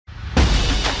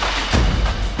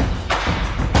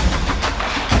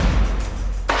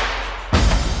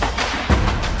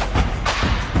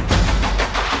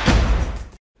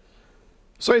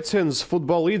Sveiciens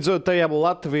futbola līdzjūtējiem,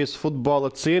 Latvijas futbola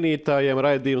cienītājiem,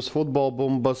 raidījums Futbola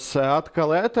bumbas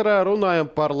atkal ēterā. Runājam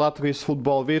par Latvijas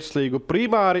futbola virslīgu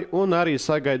primāri un arī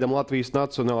sagaidām Latvijas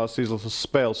nacionālās izlases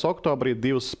spēles oktobrī.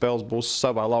 2 spēles būs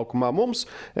savā laukumā mums.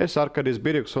 Es Arkadijs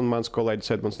Birjuks un mans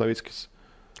kolēģis Edmunds Novickis.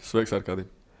 Sveiks, Arkadij!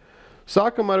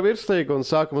 Sākam ar virslīgu un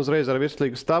sākam uzreiz ar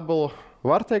virslīgas tabulu.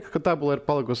 Var teikt, ka tabula ir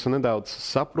palikusi nedaudz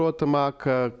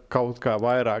saprotamāka, kaut kā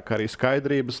vairāk arī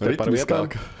skaidrības te par vietām.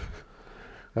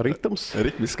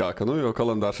 Ritmiskāka, jo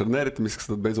kalendārs ir neritmisks,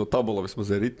 tad beidzot tabula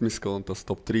vismaz ir ritmiska un tas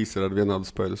top 3 ir ar vienādu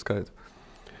spēļu skaitu.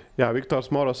 Jā, Viktors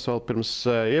Moros vēl pirms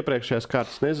iepriekšējās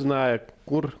kārtas nezināja,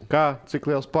 kur, kā, cik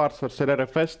liels pārsvars ir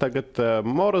RFS. Tagad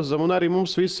Morozam un arī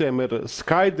mums visiem ir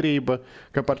skaidrība,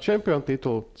 ka par čempionu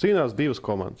titulu cīnās 2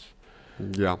 komandas.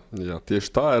 Jā,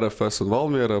 tieši tā RFS un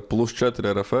Valmiera plus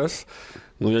 4 RFS.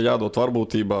 Ja jādod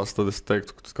varbūtībās, tad es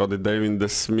teiktu, ka kādi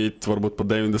 90, varbūt pat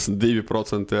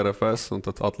 92% RFS un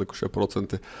tad atlikušie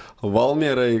procenti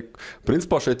Valmierai.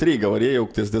 Principā šeit Rīga var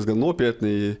iejaukties diezgan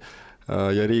nopietni.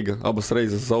 Ja Rīga abas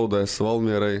reizes zaudēs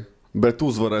Valmierai, bet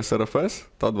uzvarēs RFS,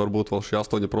 tad varbūt vēl šie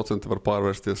 8% var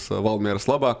pārvērsties Valmieras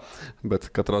labā, bet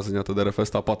katrā ziņā tad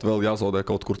RFS tāpat vēl jāzaudē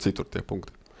kaut kur citur tie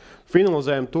punkti.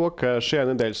 Finalizējam to, ka šajā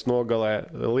nedēļas nogalē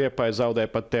Liepāja zaudēja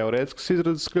pat teorētiskas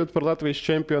izredzes kļūt par Latvijas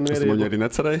čempionu. Es man arī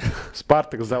necerēju.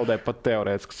 Spartaks zaudēja pat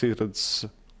teorētiskas izredzes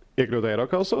iekļūt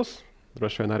Eirokausos.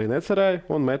 Droši vien arī necerēja.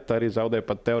 Un Meta arī zaudēja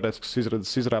pat teorētiskas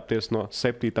izredzes izrāpties no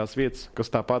 7. vietas,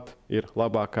 kas tāpat ir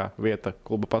labākā vieta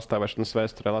kluba pastāvēšanas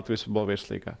vēsturē Latvijas futbola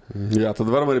virslīgā. Jā,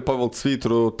 tad varam arī pavilkt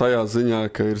svītru tajā ziņā,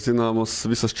 ka ir zināmas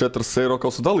visas 4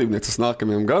 Eirokausu dalībnieces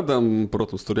nākamajam gadam.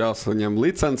 Protams, tur jāsaņem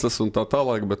licences un tā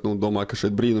tālāk, bet domāju, ka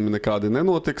šeit brīnumi nekādi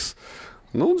nenotiks.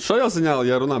 Šajā ziņā,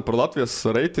 ja runājam par Latvijas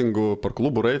reitingu, par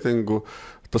klubu reitingu,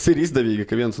 tas ir izdevīgi,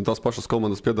 ka vienas un tās pašas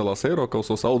komandas piedalās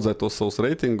Eirokausos, audzē tos savus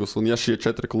reitingus, un ja šie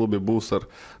 4 klubi būs ar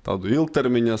tādu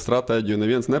ilgtermiņa stratēģiju,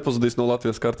 neviens nepazudīs no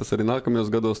Latvijas kartes arī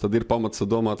nākamajos gados, tad ir pamats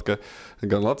domāt, ka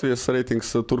gan Latvijas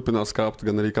reitings turpinās kāpt,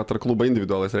 gan arī katra kluba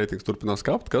individuālais reitings turpinās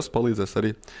kāpt, kas palīdzēs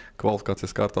arī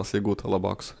kvalifikācijas kārtās iegūt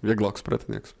labākus, vieglākus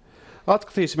pretinieks.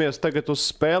 Atskatīsimies tagad uz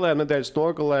spēlēm. Nedēļas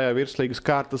nogalē virslīgas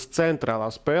kārtas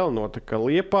centrālā spēle notika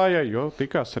Liepājā, jo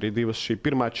tikās arī 2 šī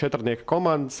pirmā 4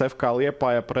 komandas, FK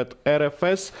Liepāja pret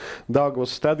RFS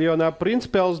Daugavas stadionā.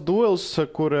 Principiāls duels,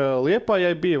 kur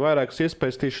Liepājai bija vairākas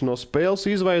iespējas tieši no spēles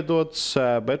izveidots,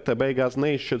 bet beigās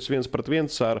neizšķirts 1-1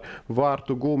 ar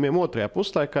vārtu gūmiem otrajā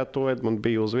puslaikā. To Edmund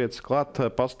bija uz vietas klāt.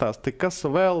 Pastāsti, kas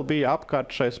vēl bija apkārt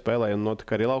šai spēlē un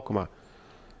notika arī laukumā?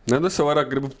 Es jau vairāk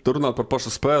gribu runāt par pašu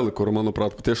spēli, kura,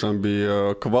 manuprāt, patiešām bija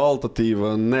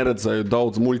kvalitatīva. Neredzēju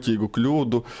daudz muļķīgu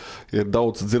kļūdu. Ir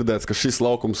daudz dzirdēts, ka šis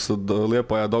laukums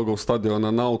Liepājā Daugavas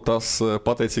stadionā nav tas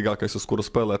pateicīgākais, uz kuru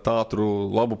spēlēt ātru,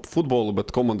 labu futbolu,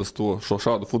 bet komandas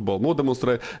šādu futbolu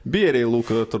nodemonstrēja. Bija arī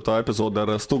tur tā epizode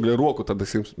ar Stugļa roku. Tad,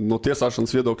 no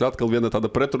tiesāšanas viedokļa atkal viena tāda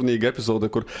pretrunīga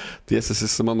epizode, kur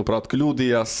tiesasis, manuprāt,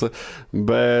 kļūdījās.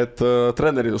 Bet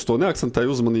treneri uz to neakcentēja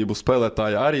uzmanību,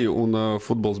 spēlētāji arī, un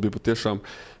futbols bija patiešām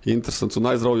interesants un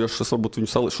aizraujošs. Es varbūt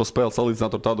viņu šo spēli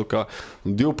salīdzinātu ar tādu kā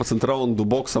 12 raundu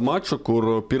boksa maču,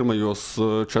 kur pirmajos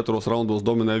 4 raundos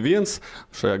dominēja viens.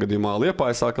 Šajā gadījumā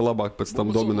Liepāja sāka labāk, pēc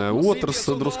tam dominēja otrs,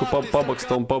 drusku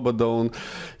pabaksta un pabada un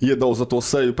iedauza to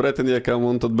seju pretiniekam.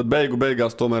 Bet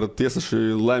beigās tomēr tiesaši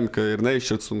lemj, ka ir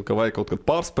neizšķirts un ka vajag kaut kad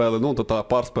pārspēle. Tad tā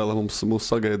pārspēle mums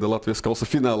sagaida Latvijas kausa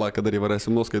finālā, kad arī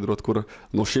varēsim noskaidrot, kura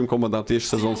no šīm komandām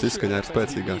tieši sezonas izskaņā ir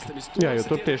spēcīgāka. Jā, jo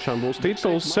tur tiešām būs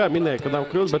tituls. Jā, minēja, ka nav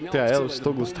kļūst, bet Elvis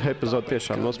Stuglis epizodi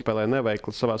tiešām nospēlēja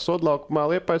neveikli savā sodlaukumā.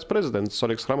 Liepājas prezidents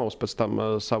Oriks Hramovs pēc tam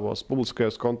savos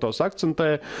publiskajos kontos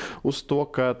akcentēja uz to,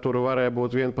 ka tur varēja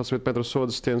būt 11 metru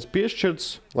sodastiens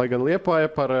piešķirts, lai gan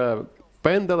Liepāja par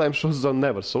pendelēm šo sezonu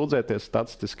nevar sūdzēties.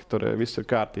 Statistiski tur viss ir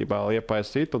kārtībā. Liepājas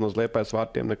sit un uz Liepājas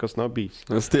vārtiem nekas nav bijis.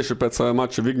 Es tieši pēc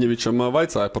mača Vigņevičam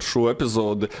vaicāju par šo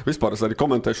epizodi. Vispār es arī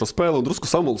komentēju šo spēli un drusku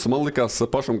samulsu. Man likās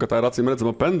pašam, ka tā ir acīm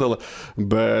redzama pendele,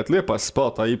 bet Liepājas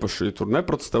spēlētāji īpaši tur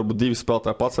neprotestēja. 2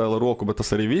 spēlētāji pacēla roku, bet tas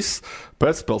arī viss.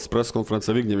 Pēcspēles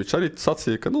preskonferencē Vigņevičs arī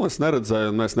sacīja, ka es neredzēju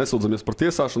un mēs nesūdzamies par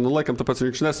tiesāšanu. Un laikam tāpēc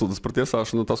viņš nesūdzas par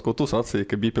tiesāšanu. Tas, ko tu sacīji,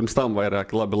 ka bija pirms tam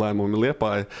vairāki labi lēmumi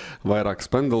Liepāja, vairākas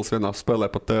pendeles vienā spēlē,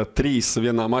 pat 3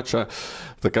 vienā mačā.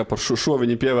 Tā kā par šo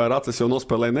viņi pievēra acis, jau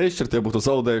nospēlēja neizšķirt. Ja būtu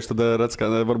zaudējuši, tad redz,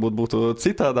 ka varbūt būtu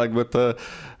citādāk, bet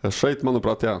šeit,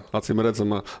 manuprāt, acīm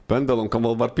redzama pendela, kam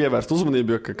vēl var pievērst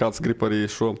uzmanību, jo kāds grib arī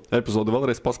šo epizodu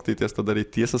vēlreiz paskatīties, tad arī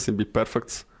tiesasim bija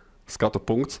perfekts skatu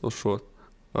punkts uz šo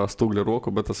Stugļa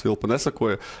roku, bet tas Vilpa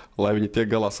nesakoja, lai viņi tiek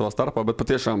galā savā starpā, bet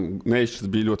patiešām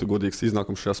neizšķirts bija ļoti godīgs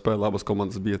iznākums šajā spēlē. Abas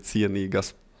komandas bija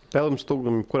cienīgas. Tēlim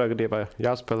Stūgam, kurā gadījumā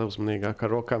jāspēlē uzmanīgāk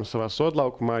ar rokām savā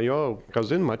sodlaukumā, jo, kā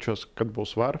zinu, mačos, kad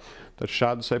būs var, tad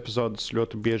šādas epizodes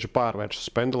ļoti bieži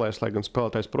pārvēršas pendelēs, lai gan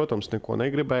spēlētājs, protams, neko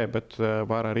negribēja, bet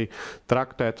var arī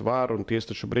traktēt varu un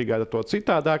tiesnešu brigāde to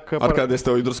citādāk. Ar kādiem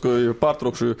tev drusku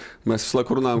pārtraukšu, mēs visu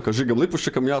laiku runājam, ka Žigam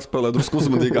Lipušķikam jāspēlē drusku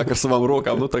uzmanīgāk ar savām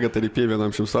rokām. Nu, tagad arī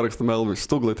pievienojam šim sarakstam Elvis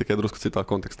Stugli, tikai drusku citā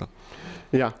kontekstā.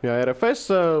 Jā, RFS.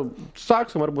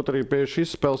 Sāksim varbūt arī pie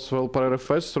šīs spēles vēl par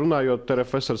RFS. Runājot,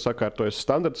 RFS ir sakārtojis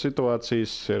standarta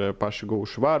situācijas, ir paši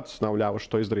guvuši vārdus, nav ļāvuši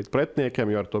to izdarīt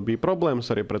pretiniekiem, jo ar to bija problēmas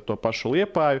arī pret to pašu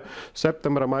Liepāju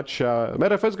septembra mačā.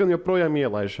 RFS gan joprojām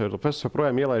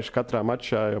ielaiž katrā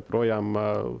mačā, joprojām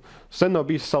sen nav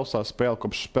bijis sausā spēle,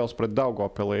 kopš spēles pret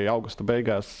Daugavpili augusta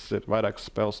beigās ir vairākas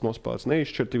spēles nospēlēts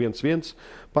neizšķirti 1-1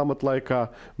 pamatlaikā,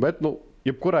 bet,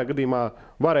 jebkurā gadījumā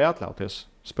varēja atļauties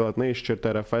spēlēt neizšķirt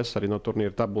RFS arī no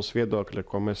turnīra tabulas viedokļa,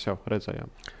 ko mēs jau redzējām.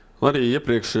 Arī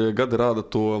iepriekšējie gadi rāda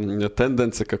to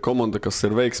tendenci, ka komanda, kas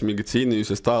ir veiksmīgi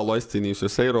cīnījusies, tālu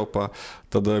aizcīnījusies Eiropā,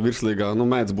 tad virslīgā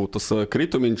mēdz būt tas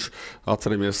kritumiņš.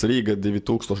 Atceramies Rīga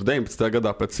 2019.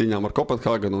 gadā pēc cīņām ar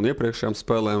Kopenhāgenu un iepriekšējām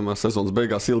spēlēm sezonas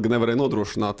beigās ilgi nevarēja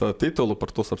nodrošināt titulu. Par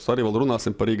to arī vēl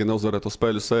runāsim, par Rīga neuzvarēto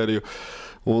spēļu sēriju.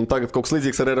 Un tagad kaut kas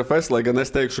līdzīgs ar RFS, lai gan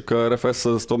es teikšu, ka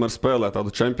RFS tomēr spēlē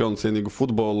tādu čempionu cienīgu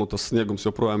futbolu. Tas sniegums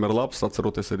joprojām ir labs.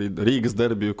 Atceroties arī Rīgas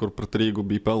derbiju, kur pret Rīgu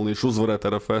bija pelnījuši uzvarēt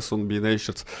RFS un bija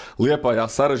neizšķirts Liepājā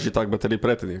sarežģītāk, bet arī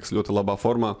pretinieks ļoti labā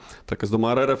formā. Tā kā es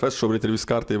domāju, ar RFS šobrīd ir viss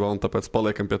kārtībā un tāpēc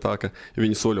paliekam pie tā, ka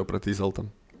viņi soļo pret Izeltam.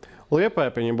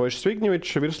 Liepājā pieņem Božs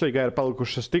Vigņevičs. Virslīgā ir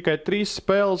palikušas tikai 3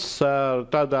 spēles ar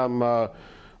tādām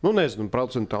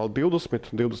procentāli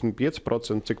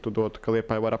 20-25%, cik tu dotu, ka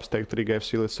Liepāja var apsteigt Rīgai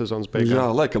FC līdz sezonas beigām? Jā,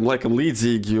 laikam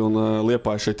līdzīgi, un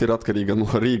Liepāja šeit ir atkarīga no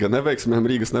Rīgas neveiksmēm.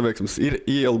 Rīgas neveiksmes ir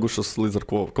ielgušas, līdz ar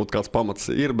ko kaut kāds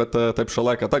pamats ir, bet te pašā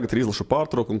laikā tagad ir izlašu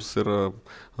pārtraukums, ir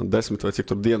 10 vai cik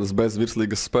tur dienas bez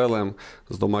virslīgas spēlēm.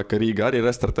 Es domāju, ka Rīga arī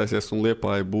restartēsies un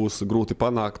Liepāja būs grūti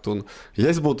panākt. Un,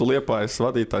 ja es būtu Liepājas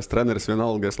vadītājs, treneris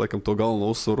vienalga, es laikam to galveno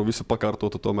uzsvaru visu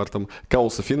pakārtotu tomēr tam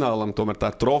kausa finālam, tomēr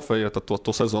tā ir trofeja, tad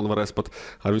to sezonu varēs pat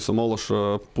ar visu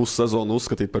mološu pussezonu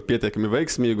uzskatīt par pietiekami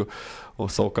veiksmīgu.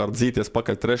 Savukārt dzīties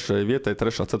pakaļ 3. vietai,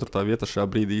 3. 4. vieta šajā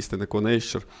brīdī īsti neko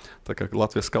neizšķir. Tā kā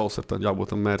Latvijas kausa ir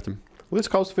jābūt tam mērķim. Līdz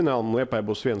kausa finālam Liepājai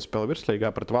būs viena spēle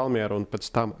virslīgā pret Valmieru un pēc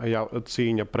tam jau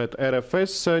cīņa pret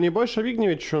RFS. Božs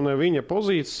Vigņevičs un viņa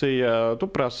pozīcija, tu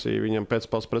prasīji viņam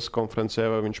pēcspēles preskonferencē,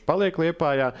 vai viņš paliek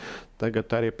Liepājā.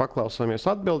 Tagad arī paklausāmies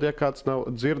atbildi, ja kāds nav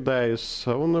dzirdējis,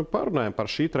 un parunājam par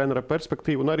šī trenera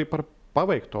perspektīvu un arī par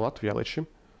paveikto Latvijā līdz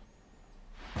šim.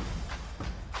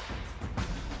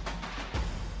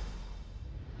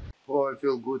 I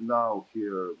feel good now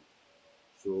here,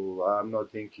 so I'm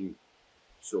not thinking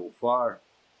so far.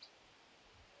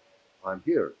 I'm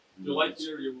here. You like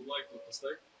here, you would like to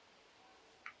stay?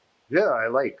 Yeah, I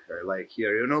like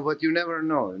here, but you never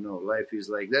know, life is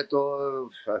like that.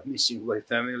 I'm missing my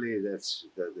family, that's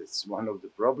one of the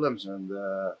problems,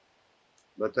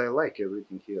 but I like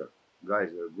everything here. Guys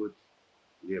are good.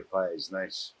 Liepāja is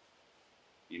nice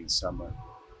in summer.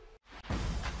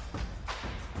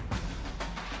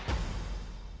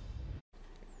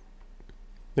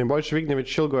 Božs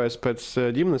Vigņevičs ilgojas pēc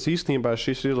ģimenes. Īstenībā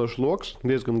šis izlašu loks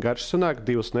diezgan garš sanāk,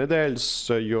 2 nedēļas,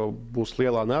 jo būs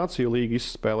lielā nāciju līga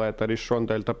izspēlēt arī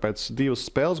šonadēļ, tāpēc 2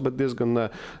 spēles, bet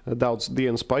diezgan daudz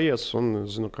dienas paies, un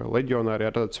zinu, ka leģionāri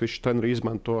ar atsevišķu treneri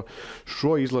izmanto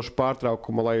šo izlašu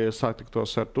pārtraukumu, lai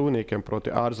satiktos ar tuviniekiem,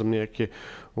 proti ārzemnieki.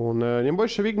 Un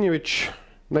Božs Vigņevičs,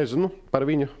 nezinu par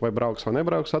viņu, vai brauks vai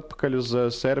nebrauks atpakaļ uz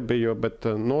Serbiju, bet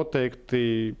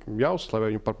noteikti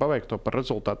jāuzslavē viņu par paveikto, par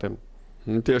rezultātiem.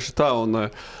 Tieši tā, un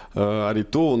arī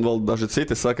tu un vēl daži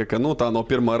citi saka, ka tā nav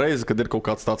pirmā reize, kad ir kaut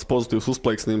kāds tāds pozitīvs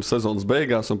uzplaiksnījums sezonas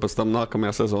beigās, un pēc tam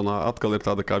nākamajā sezonā atkal ir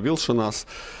tāda kā vilšanās.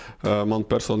 Man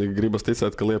personīgi gribas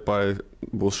ticēt, ka Liepāja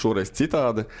būs šoreiz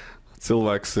citādi.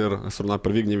 Cilvēks ir, es runāju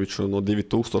par Vigņeviču, no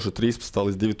 2013.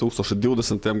 līdz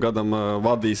 2020. gadam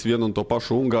vadījis vienu un to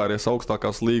pašu Ungārijas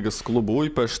augstākās līgas klubu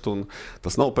Uipeštu, un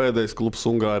tas nav pēdējais klubs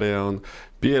Ungārijā, un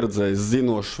pieredzējis,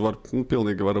 zinošs,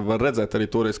 pilnīgi var redzēt arī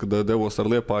toreiz, kad devos ar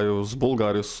Liepāju uz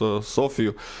Bulgāriju, uz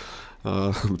Sofiju.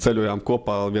 Ceļojām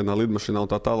kopā vienā lidmašīnā un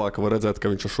tā tālāk, var redzēt, ka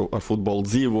viņš ar futbolu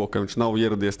dzīvo, ka viņš nav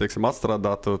ieradies,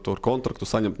 atstrādāt to kontraktu,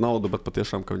 saņemt naudu, bet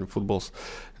patiešām, ka viņam futbols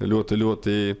ļoti,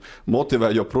 ļoti motivē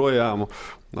joprojām.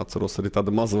 Atceros arī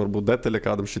tāda maza varbūt detaļa,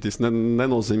 kādam šitīs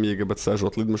nenozīmīga, bet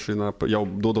sēžot lidmašīnā, jau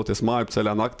dodoties māju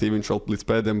ceļā naktī, viņš vēl līdz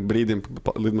pēdējiem brīdim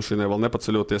lidmašīnai vēl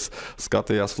nepaceļoties,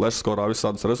 skatījās flashskorā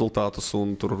visādus rezultātus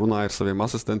un tur runāja ar saviem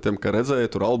asistentiem, ka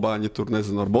redzēja, tur albāņi, tur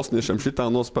nezinu, ar bosniešiem šitā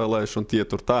nospēlējuši un tie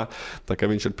tur tā ka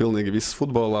viņš ir pilnīgi viss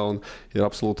futbolā un ir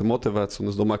absolūti motivēts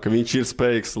un es domāju, ka viņš ir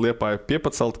spējīgs Liepāju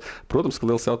piepacelt. Protams, ka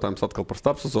liels jautājums atkal par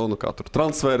starpsezonu, kā tur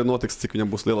transferi notiks, cik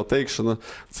viņam būs liela teikšana,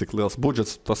 cik liels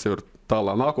budžets, tas jau ir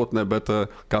tālā nākotnē, bet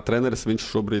kā treneris viņš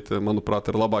šobrīd,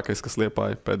 manuprāt, ir labākais, kas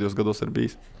Liepāja pēdējos gados ir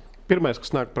bijis. Pirmais, kas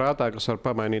nāk prātā, kas var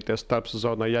pamainīties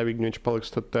starpsezonā, ja viņš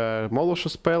paliks, tad Moluša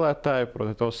spēlētāji,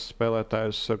 proti tos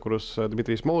spēlētājus, kurus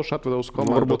Dmitrijs Moluša atveda uz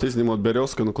komandu. Varbūt izņemot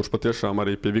Berjovskinu, kurš patiešām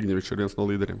arī pie Vigņeviča ir viens no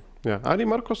līderiem. Jā, arī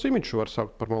Marko Simiču var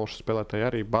saukt par Moluša spēlētāju,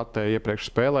 arī Batē iepriekš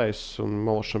spēlējis, un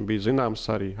Molušam bija zināms,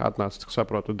 arī atnāca, cik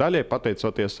saprotu, daļai,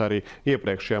 pateicoties arī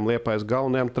iepriekšējām Liepājas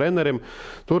galvenajam trenerim.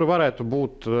 Tur varētu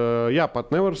būt,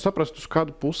 pat nevar saprast uz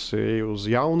kādu pusi,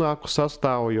 uz jaunāku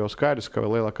sastāvu, jo skaidrs, ka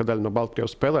lielākā daļa no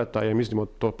Baltkrievas spēlētājiem,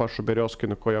 izņemot to pašu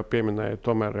Berjovskinu, ko jau pieminēja,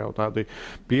 tomēr jau tādi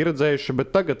pieredzējuši, bet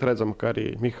tagad redzam, ka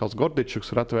arī Mihals Gordičuks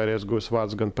ir atvērties guvis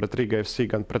vārds gan pret Riga FC,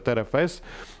 gan pret RFS.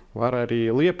 Var arī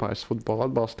Liepājas futbola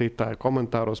atbalstītāji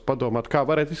komentāros padomāt, kā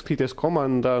varētu izskatīties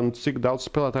komanda un cik daudz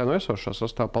spēlētāju no esošā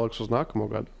sastāvā paliks uz nākamo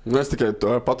gadu. Es tikai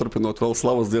paturpinot vēl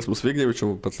slavas dziesmas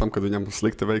Vigņevičam, pēc tam, kad viņam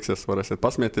slikti veiksies, varēsiet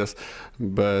pasmieties,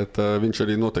 bet viņš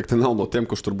arī noteikti nav no tiem,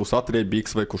 kurš tur būs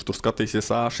atriebīgs vai kurš tur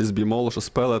skatīsies, šis bija Moluša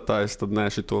spēlētājs, tad nē,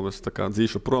 šito es tā kā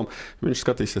dzīšu prom. Viņš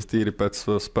skatīsies tīri pēc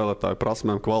spēlētāju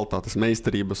prasmēm, kvalitātes,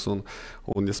 meistarības un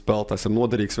ja spēlētājs ir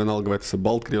noderīgs, vienalga vai tas ir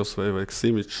Baltkrievs vai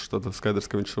Simičs, tad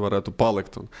skaidrs, ka viņš varētu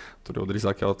palikt. Un tur jau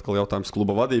drīzāk jautājums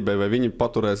kluba vadībai, vai viņi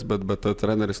paturēs, bet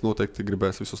treneris noteikti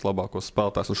gribēs visus labākos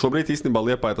spēlētājus. Un šobrīd īstenībā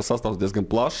Liepāja tas sastāvs diezgan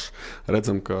plašs.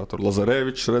 Redzam, ka tur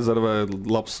Lazarevičs rezervē,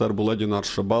 labs serbu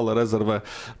leģionārs Šabala rezervē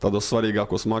tādos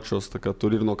svarīgākos mačos, tā kā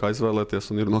tur ir no kā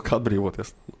izvēlēties un ir no kā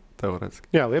atbrīvoties. Teorētiski.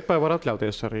 Jā, Liepāja var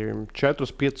atļauties arī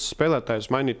 4-5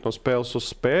 spēlētājus mainīt no spēles uz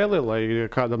spēli, lai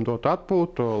kādam dotu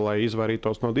atpūtu, lai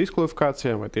izvairītos no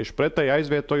diskvalifikācijām, vai tieši pretēji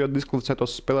aizvietojot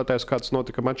diskvalificētos spēlētājus, kāds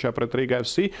notika mačā pret Riga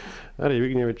FC. Arī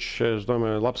Vigņevičs, es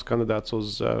domāju, labs kandidāts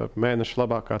uz mēneša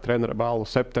labākā trenera balvu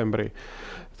septembrī.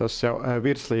 Tas jau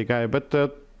virslīgai, bet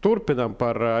turpinām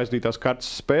par aizdītās kartas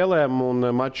spēlēm un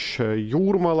maču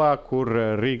Jūrmalā, kur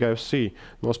Riga FC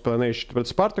nospēlē neizšķirti pret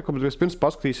Spartaku, bet vispirms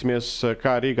paskatīsimies,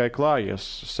 kā Rīgai klājies.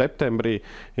 Septembrī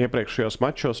iepriekšējos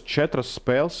mačos 4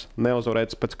 spēles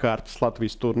neuzvarētas pēc kārtas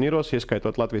Latvijas turnīros,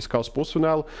 ieskaitot Latvijas kausa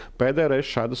pusfinālu. Pēdējā reize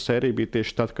šāda sērija bija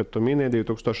tieši tad, kad tu minēji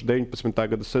 2019.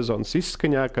 gada sezonas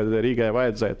izskaņā, kad Rīgai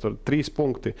vajadzēja tur 3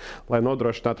 punkti, lai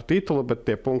nodrošinātu titulu, bet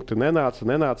tie punkti nenāca,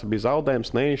 bija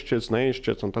zaudējums,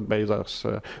 neizšķirts, un tad beidzās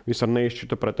visam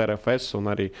neizšķirta pret RFS, un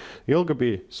arī ilga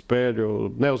bija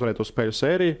neuzvarētu spēļu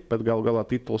sēriju, bet galā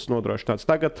tituls nodrošināts.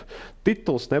 Tagad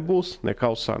tituls nebūs ne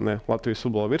kausā, ne Latvijas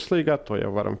futbola virslīgā, to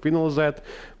jau varam finalizēt,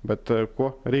 bet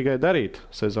ko Rīgai darīt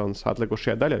sezonas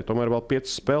atlikušajā daļai? Tomēr vēl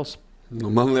 5 spēles.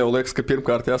 Man jau liekas, ka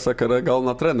pirmkārt jāsaka ar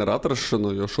galvenā trenera atrašanu,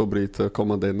 jo šobrīd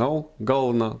komandai nav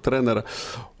galvenā trenera.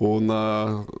 Un,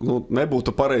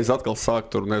 nebūtu pareizi atkal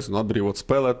sākt tur, atbrīvot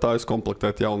spēlētājus,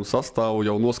 komplektēt jaunu sastāvu,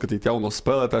 jau noskatīt jaunos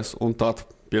spēlētājus un tādu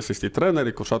piesaistīt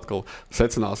treneri, kurš atkal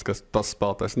secinās, ka tas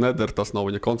spēlētājs neder, tas nav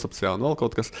viņa koncepcijā un vēl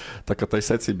kaut kas. Tā kā tai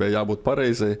secībai jābūt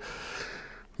pareizai.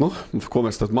 Ko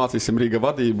mēs tad mācīsim Riga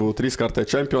vadību?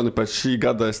 3-kārtēji čempioni pēc šī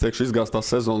gada, es teikšu,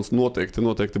 izgāstās sezonas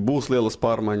noteikti būs lielas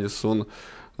pārmaiņas. Un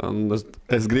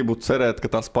es gribu cerēt, ka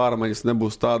tās pārmaiņas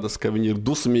nebūs tādas, ka viņi ir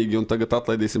dusmīgi un tagad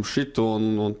atlaidīsim šitu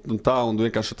un tā, un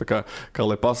vienkārši tā kā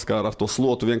lai paskāra ar to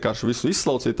slotu vienkārši visu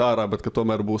izslaucīt ārā, bet ka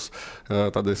tomēr būs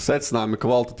tādi secinājumi,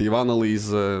 kvalitatīva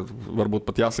analīze, varbūt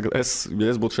pat jāsaka, ja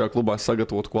es būtu šajā klubā, es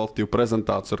sagatavotu kvalitatīvu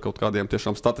prezentāciju ar kaut kādiem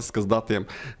tiešām statistikas datiem,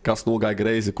 kas nogāja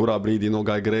greizi, kurā brīdī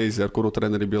nogāja greizi, ar kuru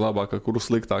treneri bija labāk, ar kuru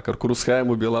sliktāk, ar kuru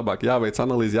schēmu bija labāk, jāveic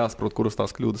analīze, jāsaprot, kuras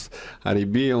tās kļūdas arī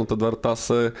bija, un tad var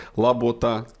tās labot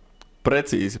tā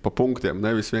precīzi pa punktiem,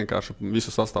 nevis vienkārši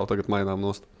visu sastāvu tagad mainām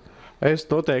nost. Es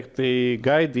noteikti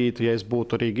gaidītu, ja es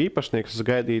būtu Rīga īpašnieks, es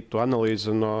gaidītu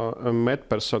analīzi no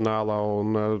medpersonāla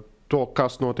un to,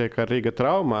 kas notiek ar Rīga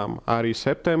traumām arī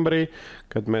septembrī,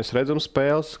 kad mēs redzam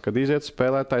spēles, kad iziet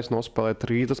spēlētājs nospēlē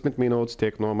 30 minūtes,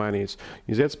 tiek nomainīts.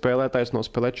 Iziet spēlētājs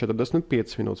nospēlē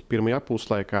 45 minūtes. Pirmajā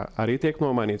puslaikā arī tiek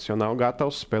nomainīts, jo nav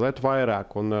gatavs spēlēt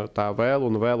vairāk. Un tā vēl,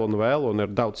 un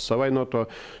ir daudz savainoto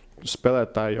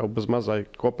spēlētāji jau bez mazai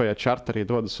kopējā čarterī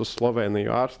dodas uz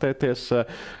Sloveniju ārstēties.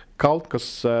 kaut kas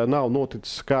nav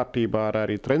noticis kārtībā ar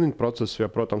arī treniņu procesu, jo,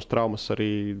 protams, traumas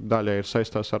arī daļai ir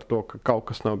saistās ar to, ka kaut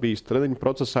kas nav bijis treniņu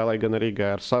procesā, lai gan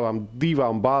Rīgai ar savām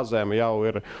 2 bāzēm jau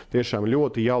ir tiešām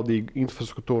ļoti jaudīga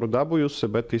infrastruktūra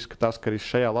dabūjusi, bet izskatās, ka arī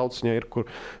šajā lauciņā ir kur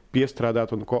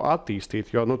piestrādāt un ko attīstīt.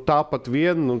 Jo tāpat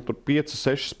tur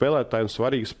 5-6 spēlētāji un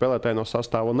svarīgi spēlētāji no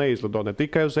sastāva neizlido ne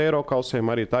tikai uz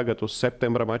Eirokausiem, arī tagad uz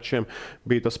septembra mačiem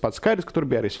bija tas pats skaidrs, ka tur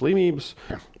bija arī slimības,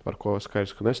 par ko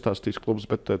skaidrs, ka nestāstīs klubs,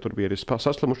 bet tur bija arī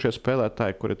saslimušie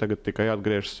spēlētāji, kuri tagad tikai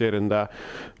atgriežas ierindā.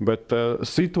 Bet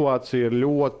situācija ir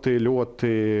ļoti,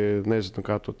 ļoti, nezinu,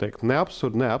 kā to teikt,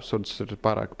 neabsurds ir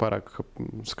pārāk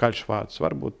skaļš vārds.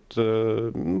 Varbūt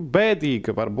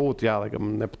bēdīga, varbūt, jā, lai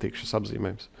gan nepatīk šis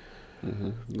apzīmējums.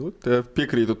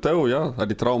 Piekrītu tev, jā,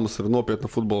 arī traumas ir nopietna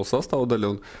futbola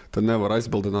sastāvdaļa, un te nevar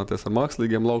aizbildināties ar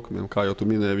mākslīgiem laukumiem. Kā jau tu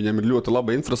minēji, viņiem ir ļoti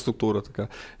laba infrastruktūra, tā kā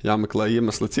jāmeklē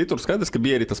iemesli citur. Skaidrs, ka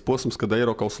bija arī tas posms, kad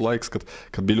Eirokausu laiks,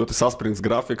 kad bija ļoti saspringts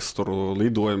grafiks, tur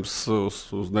lidojums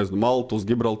uz Maltu, uz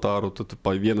Gibraltāru, tad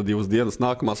pa 1-2 dienas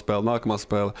nākamā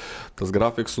spēle. Tas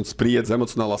grafiks un spriedze,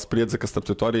 emocionālā spriedze, kas starp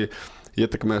citu arī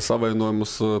ietekmē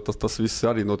savainojumus, tas viss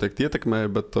arī noteikti ietekmē,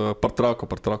 bet par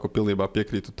traku pilnībā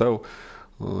piekrītu tev.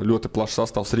 Ļoti plašs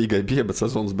sastāvs Rīgai bija, bet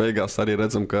sezonas beigās arī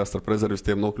redzam, ka starp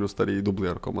rezervistiem nokļūst arī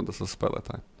dublieru komandas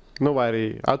spēlētāji. Vai arī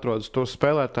atrodas to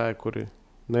spēlētāji, kuri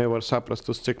nevar saprast,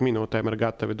 uz cik minūtēm ir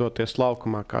gatavi doties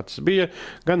laukumā, kā tas bija.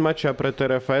 Gan mačā pret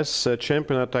RFS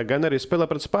čempionātā, gan arī spēlē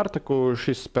pret Spartaku.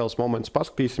 Šis spēles moments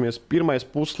paskatīsimies. Pirmais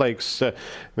puslaiks,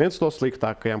 viens no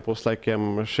sliktākajiem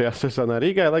puslaikiem šajā sezonā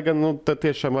Rīgai, lai gan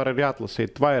tiešām var arī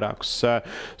atlasīt vairākus.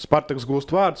 Spartaks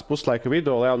gūst vārdus, puslaika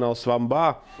vidū Leonels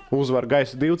Vambā uzvar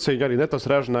gaisa divciņu, arī ne tas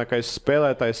ražinākais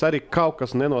spēlētājs, arī kaut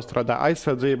kas nenostrādā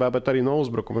aizsardzībā, bet arī no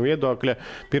uzbrukuma viedokļa.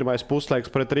 Pirmais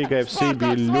puslaiks pret Rīgai FC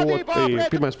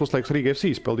bija Pirmais puslaiks Rīgai FC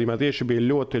izpildījumā tieši bija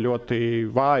ļoti, ļoti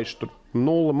vājš. Tur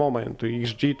 0 momentu.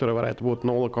 XG tur varētu būt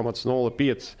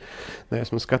 0,05.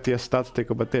 Neesmu skatījies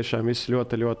statistiku, bet tiešām viss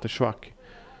ļoti, ļoti švaki.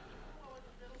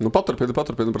 Paturpini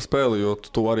par spēli, jo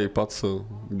tu arī pats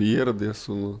biji ieradies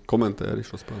un komentēji arī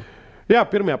šo spēli. Jā,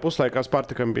 pirmajā puslaikā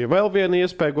Spartakam bija vēl viena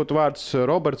iespēja gūt vārds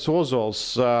Roberts Ozols.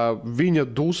 Viņa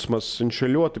dusmas, viņš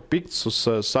ir ļoti pikts uz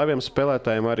saviem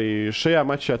spēlētājiem. Arī šajā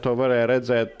mačā to varēja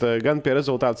redzēt gan pie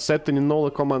rezultāta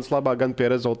 7-0 komandas labā, gan pie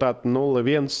rezultāta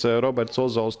 0-1. Roberts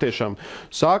Ozols tiešām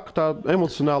sāk tā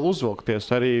emocionāli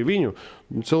uzvilkties arī viņu.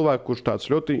 Cilvēku, kurš tāds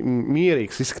ļoti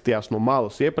mierīgs izskatījās no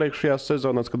malas iepriekšējās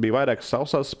sezonās, kad bija vairākas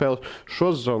sausās spēles. Šo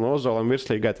sezonu Ozolam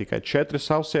virslīgā tikai 4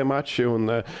 sausie mači un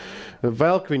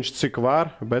velk viņš cik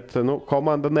var, bet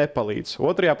komanda nepalīdz.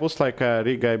 Otrajā puslaikā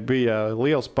Rīgai bija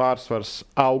liels pārsvars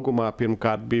augumā.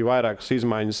 Pirmkārt bija vairākas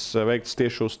izmaiņas veiktas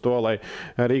tieši uz to, lai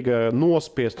Rīga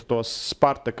nospiestu tos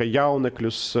Spartaka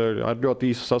jaunekļus ar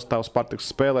ļoti īsu sastāvu. Spartaks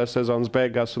spēlē sezonas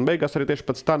beigās, un beigās arī tieši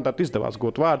pēc standarta izdevās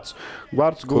gūt vārds.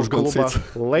 Vārds gūst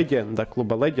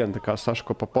kluba leģenda, kā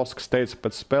Saško Papovskis teica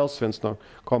pēc spēles, viens no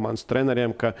komandas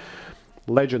treneriem, ka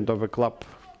legend of a club.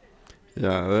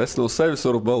 Jā, es no sevis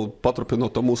varu vēl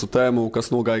paturpinot to mūsu tēmu,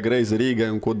 kas nogāja greizi Rīgai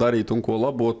un ko darīt un ko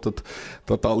labot.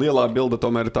 Tad tā lielā bilde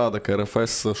tomēr ir tāda, ka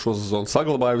RFS šo sezonu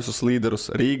saglabāja visus līderus.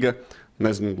 Rīga,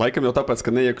 nezinu, laikam jau tāpēc,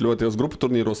 ka neiekļoties grupu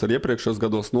turnīros ar iepriekšējos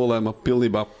gados, nolēma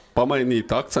pilnībā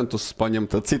pamainīt akcentus,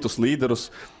 paņemt citus līderus.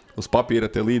 Uz papīra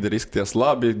tie līderi izskatījās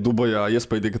labi, Dubajā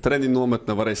iespaidīga treniņu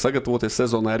nometne, varēja sagatavoties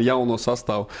sezonai ar jauno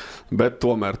sastāvu, bet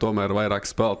tomēr vairāk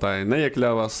spēlētāji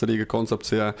neiekļāvās Rīga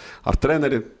koncepcijā. Ar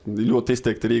treneri ļoti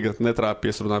izteikti Rīga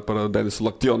netrāpies, runāja par Denisu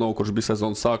Laktionovu, kurš bija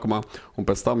sezonas sākumā, un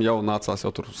pēc tam jau nācās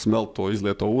tur smelt to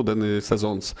izlieto ūdeni.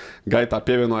 Sezonas gaitā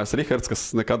pievienojās Rihards, kas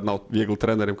nekad nav viegli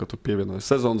trenerim, ka tu pievienojies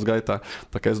sezonas gaitā.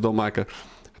 Tā kā es domāju, ka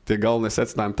tie galvenie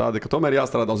secinājumi tādi, ka tomēr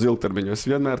jāstrādā uz ilgtermiņu. Es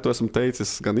vienmēr to esmu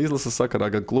teicis gan izlases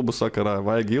sakarā, gan klubu sakarā.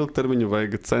 Vajag ilgtermiņu,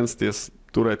 vajag censties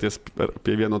turēties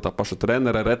pie viena no tā paša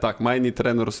trenera, retāk mainīt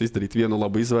trenerus, izdarīt vienu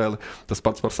labu izvēli. Tas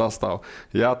pats par sastāvu.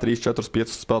 Jā, 3, 4,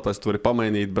 5 spēlētājus tu vari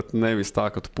pamainīt, bet nevis tā,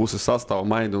 ka tu pusi sastāvu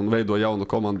maini un veido jaunu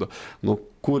komandu.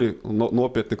 Kuri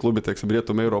nopietni klubi, teiksim,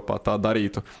 Rietumē Eiropā tā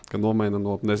darītu, ka nomaina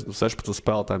no 16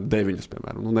 spēlētājiem 9,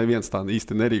 piemēram. Neviens tā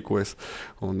īsti nerīkojas.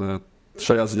 Un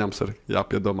šajā ziņā mums ir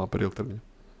jāpiedomā par ilgtermiņu.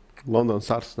 Londonas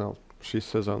Arsenal šīs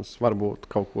sezonas varbūt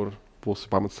kaut kur pusi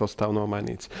pamats sastāv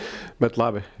nomainīts. Bet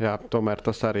labi, jā, tomēr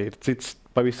tas arī ir cits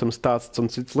pavisam stāsts un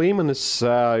cits līmenis.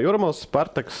 Jurmals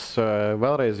Spartaks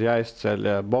vēlreiz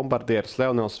jāizceļ bombardieris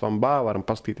Leonels Vambā. Varam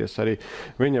pastīties arī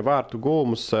viņa vārtu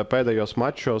gūmus pēdējos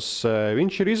mačos.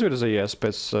 Viņš ir izvirzījies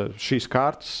pēc šīs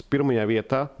kārtas pirmajā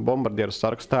vietā bombardieru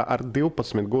sarakstā ar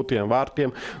 12 gūtiem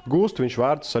vārtiem. Gūst viņš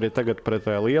vārtus arī tagad pret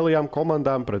lielajām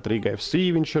komandām, pret Riga FC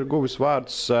viņš ir guvis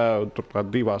vārtus. Turklāt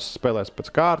 2 spēlēs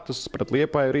pēc kārtas, pret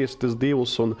Liepāju ir iesitis 2.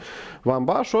 Un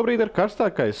Vambā šobrīd ir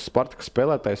karstākais Spartaka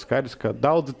spēlētājs. Skaidrs, ka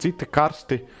daudzi citi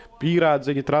karsti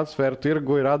pīrādziņi transferu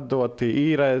tirgu ir atdoti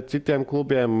īrē citiem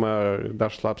klubiem.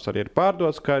 Dažs labs arī ir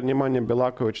pārdots, kā Ņemaņa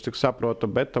Bilakovičs, cik saprotu,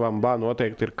 bet Vambā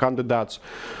noteikti ir kandidāts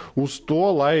uz to,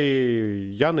 lai,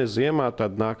 ja ne ziemā,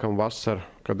 tad nākam vasar,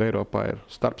 kad Eiropā ir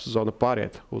starpsezona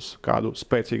pāriet uz kādu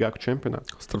spēcīgāku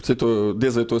čempionātu. Starp citu,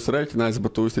 diez vai to es rēķinājis,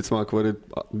 bet tu visticamāk vari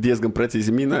diezgan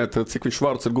precīzi minēt, cik viņš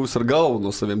vārds ir guvis ar galvu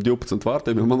no saviem 12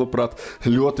 vārtiem. Jo, manuprāt,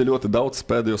 ļoti, ļoti daudz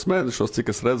pēdējos mēnešos,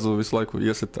 cik es redzu, visu laiku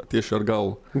iesit tieši ar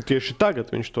galvu. Tieši tagad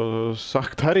viņš to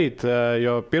sāk darīt,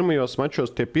 jo pirmajos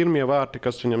mačos tie pirmie vārti,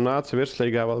 kas viņam nāca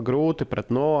virslīgā vēl grūti pret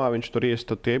Noā, viņš tur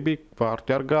iesta, tie bija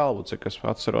vārti ar galvu, cik es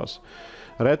atceros.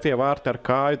 Retie vārti ar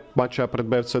kāju mačā pret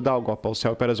BFC Daugavpils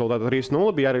jau pēc rezultāta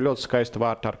 3-0 bija arī ļoti skaista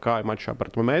vārti ar kāju mačā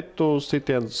pret Metu,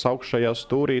 sitiens augšējā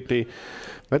stūrītī.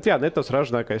 Bet jā, ne tas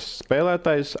ražnākais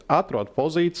spēlētājs atrod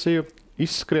pozīciju,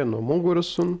 izskrien no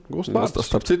muguras un gūst vārtus.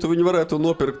 Starp citu, viņu varētu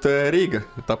nopirkt Rīga.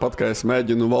 Tāpat kā es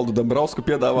mēģinu Valdu Dambrausku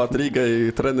piedāvāt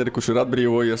Rīgai treneri, kurš ir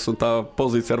atbrīvojies, un tā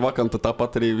pozīcija ir vakanta.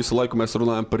 Tāpat arī visu laiku mēs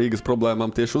runājam par Rīgas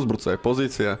problēmām tieši uzbrucēju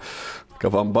pozīcijā. Ka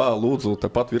Vambā lūdzu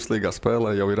tepat virslīgā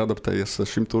spēlē jau ir adaptējies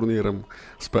šim turnīram,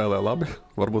 spēlē labi,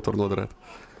 varbūt var noderēt.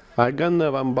 Gan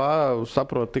Vambā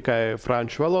saprot tikai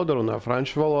franču valodu, runā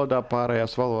franču valodā,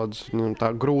 pārējās valodas tā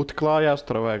grūti klājās,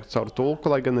 tur vajag caur tulku,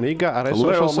 lai gan Rīgā ar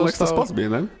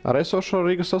esošo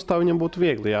Rīgas sastāvu viņam būtu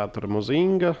viegli jātur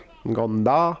Muzinga,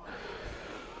 Gondā.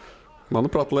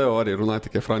 Manuprāt, Leo arī runāja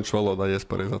tikai franču valodā, ja es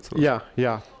pareizi atceros.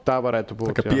 Jā, tā varētu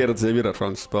būt. Tā kā pieredze ir ar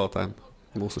franču spēlētājiem.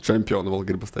 Mūsu čempionu vēl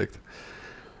gribas teikt.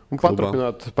 Un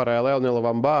paturpinot par Leonelu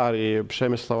Vambā, arī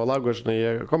Šemislava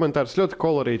Lagožnija komentārs ļoti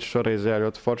kolorīts šoreiz,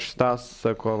 ļoti foršs stāsts,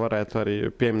 ko varētu arī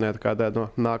pieminēt kādā no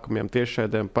nākamajiem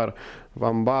tiešraidēm par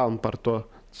Vambā un par to,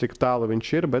 cik tālu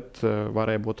viņš ir, bet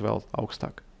varēja būt vēl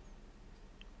augstāk.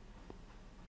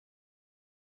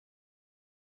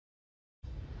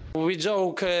 We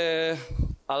joke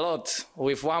a lot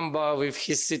with Wamba, with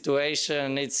his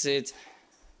situation.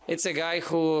 It's a guy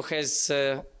who has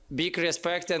big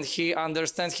respect and he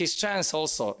understands his chance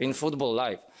also in football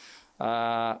life.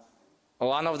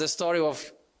 One of the story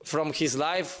from his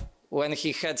life, when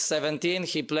he had 17,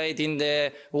 he played in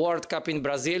the World Cup in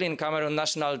Brazil in Cameroon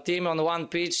national team on one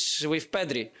pitch with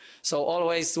Pedri. So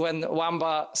always when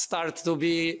Wamba starts to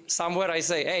be somewhere, I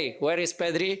say, hey, where is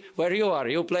Pedri? Where you are?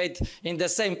 You played in the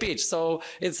same pitch. So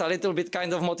it's a little bit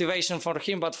kind of motivation for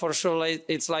him, but for sure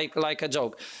it's like a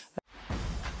joke.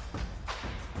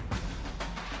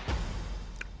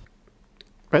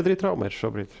 Pedri traumēs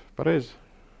šobrīd, pareizi?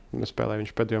 Nespēlēja viņš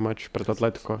pēdējo maču pret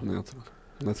Atletico.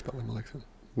 Nespēlēja, man liekas.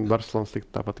 Barcelonas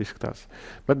tāpat izskatās.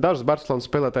 Bet dažas Barcelonas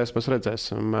spēlētājs mēs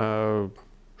redzēsim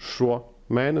šo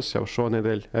mēnesi, jau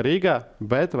šonedēļ Rīgā,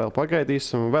 bet vēl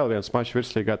pagaidīsim. Vēl viens mačs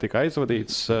virslīgā tika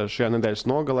aizvadīts šajā nedēļas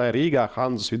nogalē Rīgā,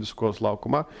 Hanzas vidusskolas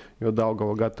laukumā, jo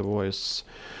Daugava gatavojas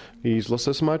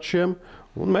izlases mačiem.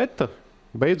 Un Meta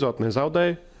beidzot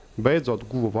nezaudēja, beidzot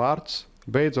guva vārds.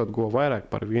 Beidzot guva vairāk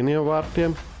par 1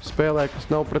 vārtiem spēlē, kas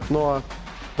nav pret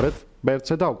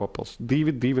BFC Daugavpils.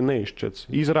 2-2 neizšķirts.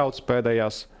 Izrauts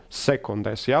pēdējās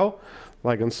sekundēs jau,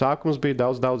 lai gan sākums bija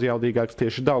daudz jaudīgāks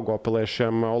tieši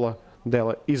Daugavpiliešiem. Ola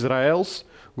Dela Izraels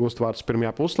gūst vārds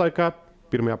pirmajā puslaikā.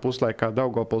 Pirmajā puslaikā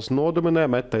Daugavpils nodominē,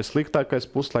 Metai sliktākais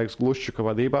puslaiks Gluščika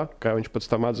vadībā, kā viņš pēc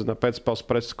tam atzina pēcspēles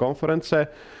preses konferencē.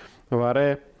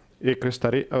 Varēja iekrist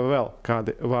arī vēl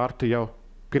kādi vārti jau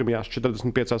pirmajās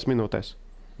 45 minūtēs.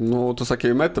 Nu, tu saki,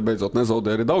 ja Meta beidzot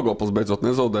nezaudēja, arī Daugavpils beidzot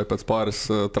nezaudēja, pēc pāris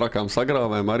trakām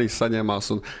sagrāvēm arī saņēmās.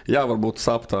 Un, jā, varbūt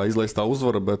sāp tā izlaistā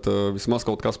uzvara, bet vismaz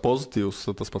kaut kas pozitīvs.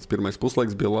 Tas pats pirmais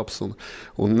puslaiks bija labs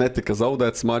un netika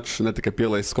zaudēts mačs, netika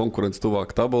pielaists konkurence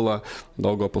tuvāk tabulā.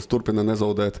 Daugavpils turpina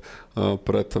nezaudēt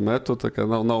pret Metu, tā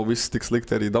kā nav viss tik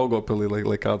slikti arī Daugavpilī,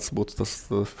 lai kāds būtu tas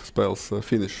spēles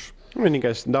finišs.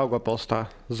 Vienīgais Daugavpils tā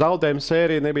zaudējuma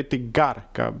sērija nebija tik gara,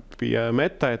 kā bija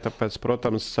Metai, tāpēc,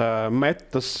 protams,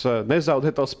 Metas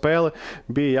nezaudēto spēli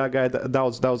bija jāgaida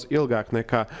daudz ilgāk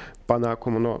nekā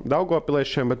panākumu no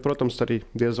daugavpiliešiem, bet, protams, arī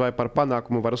diez vai par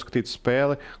panākumu var uzskatīt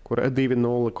spēli, kur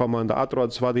 2-0 komanda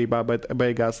atrodas vadībā, bet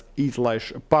beigās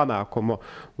izlaiž panākumu.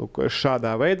 Lūk,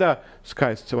 šādā veidā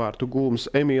skaists vārtu gūms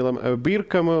Emīlam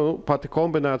Birkam, pati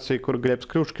kombinācija, kur Glebs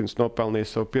Kruškins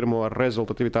nopelnīja savu pirmo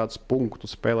rezultatīvitātes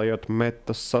punktu, spēlējot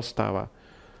Metas sastāvā.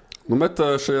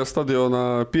 Meta šajā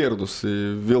stadionā pieradusi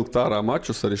vilkt ārā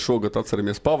mačus. Arī šogad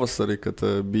atceramies pavasarī, kad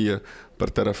bija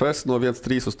pret RFS no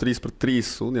 1-3 uz 3-3.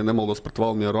 Un, ja nemaldos, pret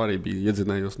Valmieru arī bija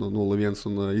iedzinējos no 0-1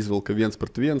 un izvilka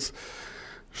 1-1.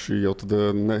 Šī jau tad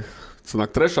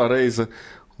sanāk trešā reize.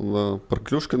 Un, par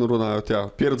Kļuškinu runājot, jā,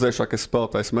 pieredzējušākais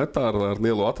spēlētājs metā ar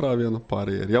lielu atrāvienu,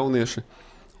 pārējie ir jaunieši.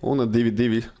 Un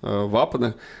 2-2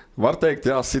 Vapne. Var teikt,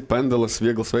 jā, sit pendeles,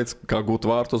 viegls veids, kā gūt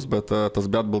vārtus, bet tas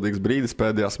bija atbildīgs brīdis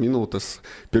pēdējās minūtes.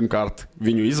 Pirmkārt,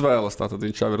 viņu izvēlas, tātad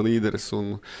viņš jau ir līderis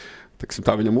un, teiksim,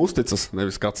 tā viņam uzticas,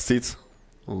 nevis kāds cits.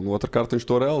 Un otrkārt, viņš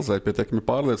to realizēja pietiekami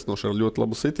pārliecinoši ar ļoti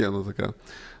labu sitienu. Tā kā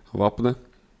Vapne,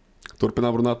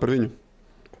 turpinām runāt par viņu.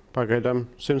 Pagaidām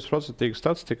 100%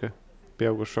 statistika.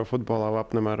 Pieaugušo futbolā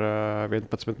Vapnem ar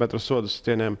 11 metru sodu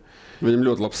stieniem. Viņam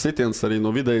ļoti labs sitiens, arī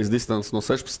no vidējas distances, no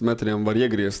 16 metriem var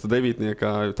iegriezt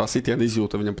devītniekā. Tā sitiena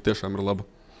izjūta viņam patiešām ir laba.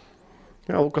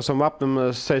 Jā, Lukasam Vapnem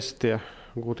 6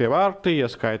 gūtie vārti,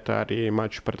 ieskaitā arī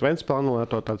maču pret Ventspili,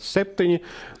 to tāds 7.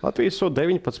 Latvijas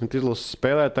 19 izlases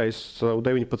spēlētājs,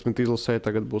 19 izlasē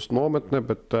tagad būs nometne,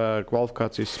 bet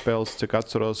kvalifikācijas spēles, cik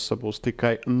atceros, būs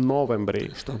tikai novembrī.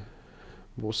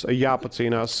 Būs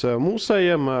jāpacīnās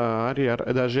mūsējiem, arī ar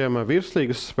dažiem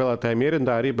virslīgas spēlētājiem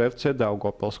ierindā arī BFC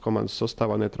Daugavpils komandas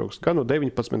sastāvā netrūkst gan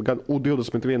U19, gan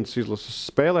U21 izlases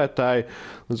spēlētāji.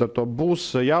 Līdz ar to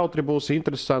būs jautri, būs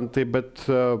interesanti, bet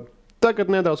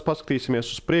tagad nedaudz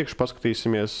paskatīsimies uz priekšu,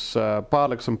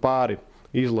 pārliksim pāri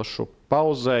izlašu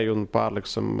pauzei un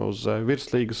pārliksim uz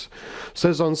virslīgas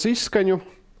sezonas izskaņu.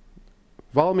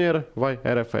 Valmiera vai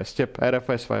RFS? Jeb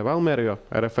RFS vai Valmiera, jo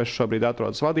RFS šobrīd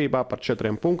atrodas vadībā par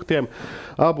 4 punktiem.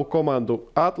 Abu komandu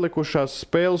atlikušās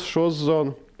spēles šo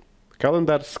sezonu.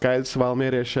 Kalendārs skaidrs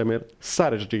valmieriešiem ir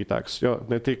sarežģītāks, jo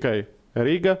ne tikai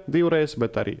Rīga divreiz,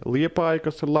 bet arī Liepāja,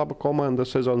 kas ir laba komanda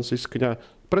sezonas izskaņā,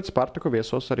 pret Spartaku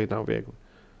viesos arī nav viegli.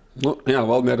 Nu, jā,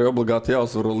 Valmierai obligāti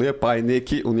jāuzvar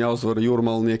Liepājnieki un jāuzvar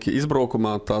Jūrmalnieki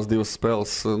izbraukumā. Tās divas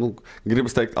spēles,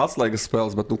 gribas teikt atslēgas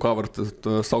spēles, bet kā var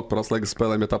saukt par atslēgas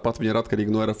spēlēm, ja tāpat viņi ir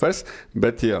atkarīgi no RFS.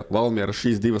 Bet, ja Valmiera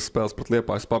šīs divas spēles pret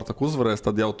Liepāju Spartaku uzvarēs,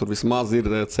 tad jau tur vismaz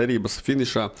ir cerības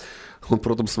finišā. Un,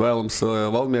 protams, vēlams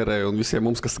Valmierai un visiem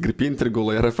mums, kas grib intrigu,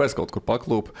 lai RFS kaut kur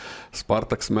paklūp.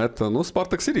 Spartaks met.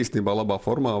 Spartaks ir īstenībā labā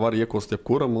formā, var iekost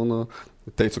jebkuram. Un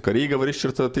teicu, ka Rīga var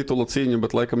izšķirt titula cīņu,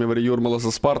 bet laikam jau arī Jūrmalas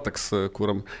Spartaks,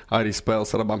 kuram arī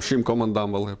spēles ar abām šīm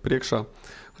komandām vēl priekšā.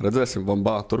 Redzēsim,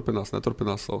 Vambā turpinās,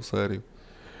 neturpinās savu sēriju.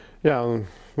 Jā, un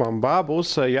Vambā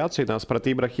būs jācīnās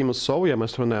pret Ibrahimu Sovu, ja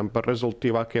mēs runājam par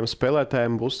rezultātīvākiem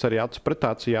spēlētājiem. Būs arī acu pret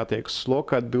acu jātiek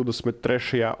slokā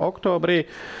 23. oktobrī.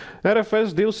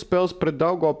 RFS 2 spēles pret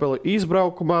Daugavpili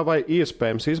izbraukumā vai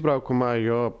iespējams izbraukumā,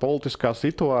 jo politiskā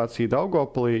situācija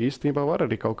Daugavpilī īstenībā var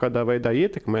arī kaut kādā veidā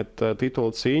ietekmēt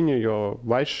titula cīņu, jo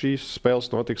vai šīs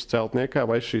spēles notiks Celtniekā,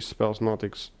 vai šīs spēles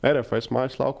notiks RFS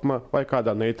mājas laukumā vai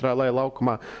kādā neitrālajā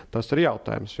laukumā. Tas ir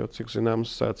jautājums, jo, cik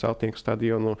zināms, Celtnieku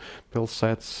stadionu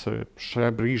pilsētas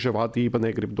šajā brīža vadība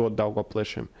negrib dot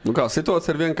Daugavpiliešiem.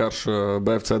 Situācija ir vienkārši.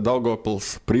 BFC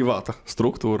Daugavpils privāta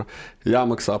struktūra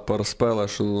jāmaksā par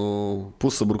spēlēšanu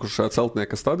pussabrukušajā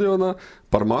Celtnieka stadionā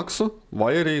par maksu, vai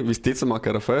arī visticamāk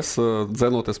RFS,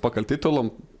 dzenoties pakaļ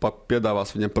titulam,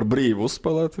 piedāvās viņiem par brīvu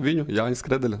uzspēlēt viņu Jāņas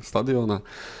Kredeļa stadionā.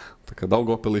 Tā kā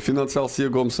Daugavpilī finansiāls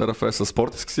iegūms, RFS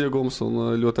sportisks iegūms un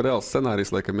ļoti reāls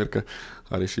scenārijs, laikam, ir, ka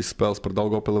arī šīs spēles par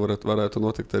Daugavpili varētu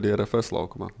notikt arī RFS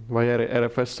laukumā. Vai arī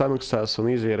RFS samaksās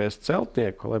un izierēs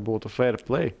Celtnieku, lai būtu fair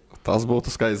play? Tas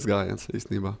būtu skaists gājiens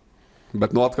īstenībā.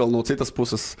 Bet atkal no citas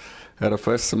puses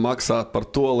RFS maksāt par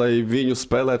to, lai viņu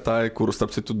spēlētāji, kurus,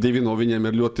 starp citu, 2 no viņiem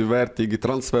ir ļoti vērtīgi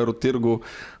transferu tirgu,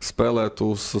 spēlētu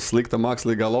uz slikta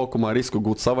mākslīgā laukumā, risku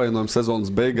gūt savainojumu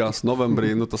sezonas beigās,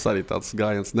 novembrī. Tas arī tāds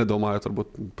gājiens, nedomājot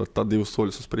varbūt par tā 2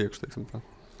 soļus uz priekšu, teiksim tā.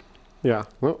 Jā,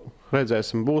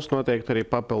 redzēsim, būs noteikti arī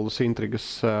papildus intrigas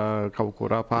kaut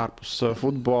kur ārpus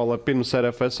futbola pirms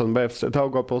RFS un BFC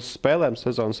Daugavpils spēlēm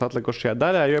sezonas atlikušajā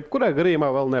daļā, jo jebkurā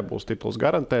gadījumā vēl nebūs tituls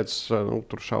garantēts.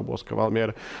 Tur šaubos, ka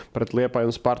Valmiera pret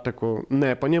Liepāju un Spartaku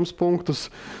nepaņems punktus.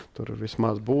 Tur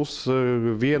vismaz būs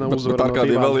viena uzvara no 2.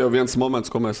 Bet vēl jau viens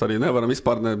moments, ko mēs arī nevaram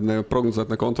vispār ne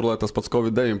prognozēt, ne kontrolēt, tas pats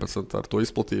Covid-19 ar to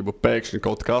izplatību. Pēkšņi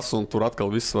kaut kas, un tur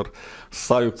atkal viss var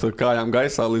sajūt kājām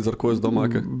gaisā, līdz ar ko es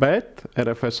domāju, ka... Bet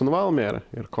RFS un Valmiera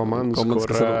ir komandas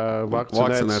kur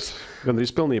vakcinēts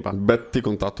gandrīz pilnībā. Bet tik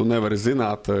un tā tu nevari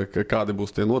zināt, kādi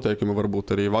būs tie noteikumi,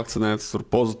 varbūt arī vakcinēts, tur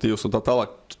pozitīvs un tā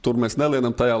tālāk. Tur mēs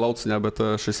nelienam tajā lauciņā, bet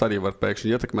šis arī var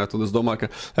pēkšņi ietekmēt. Un es domāju,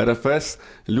 ka RFS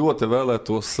ļoti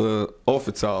vēlētos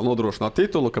oficiāli nodrošināt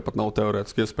titulu, ka pat nav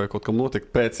teorētiski iespēja kaut kam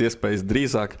notikt pēc iespējas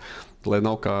drīzāk, lai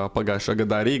nav kā pagājušā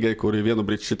gadā Rīgai, kuri vienu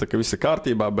brīdi šķita, ka viss ir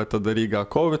kārtībā, bet tad Rīgā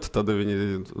Covid, tad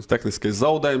viņi tehniskais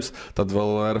zaudējums, tad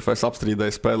vēl RFS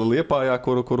apstrīdēja spēli Liepājā,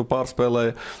 kuru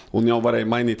pārspēlēja, un jau varēja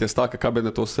mainīties tā, ka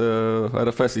kabinetos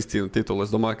RFS izcīna titulu.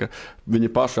 Es domāju, ka viņi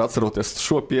paši atceroties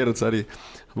šo pieredzi arī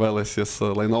vēlēsies,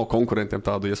 lai nav konkurentiem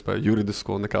tādu iespēju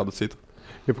juridisko un nekādu citu.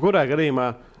 Jebkurā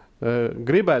gadījumā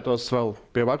gribētos vēl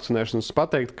pie vakcinēšanas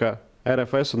pateikt, ka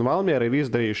RFS un Valmiera ir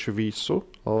izdarījuši visu,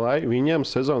 lai viņiem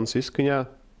sezonas izskaņā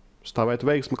stāvētu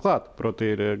veiksmi klāt.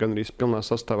 Proti, ir gandrīz pilnā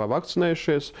sastāvā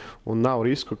vakcinējušies, un nav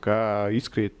risku, ka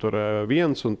izkrīt tur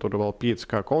viens un tur vēl 5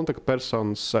 kā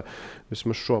kontaktpersonas.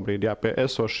 Vismaz šobrīd pie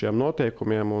esošajiem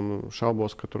noteikumiem, un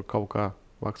šaubos, ka tur kaut kā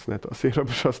vakcinētos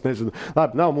ierobežos, nezinu.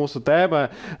 Labi, nav mūsu tēma.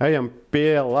 Ejam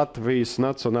pie Latvijas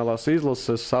nacionālās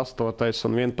izlases 8.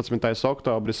 un 11.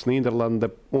 oktobris. Nīderlande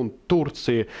un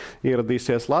Turcija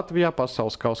ieradīsies Latvijā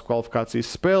pasaules kausa kvalifikācijas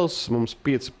spēles. Mums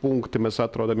 5 punkti, mēs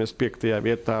atrodamies 5.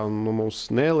 vietā, un mums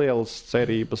nelielas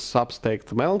cerības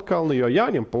apsteigt Melnkalni, jo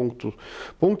jāņem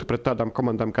punkti pret tādām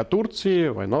komandām kā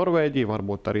Turcija vai Norvēģija,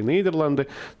 varbūt arī Nīderlandi.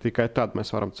 Tikai tad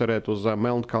mēs varam cerēt uz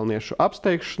melnkalniešu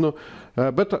apsteigšanu.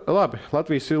 Bet labi,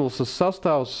 Latvijas izlases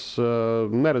sastāvs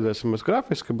neredzēsim mēs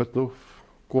grafiski, bet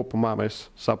kopumā mēs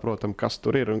saprotam, kas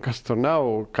tur ir un kas tur nav.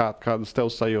 Kādas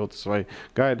tev sajūtas, vai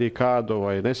gaidīja kādu,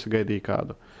 vai nesagaidīja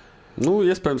kādu?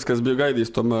 Iespējams, ka es biju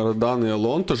gaidījis tomēr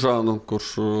Danielu Ontožānu,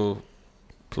 kurš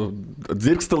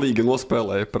dzirkstelīgi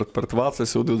nospēlēja pret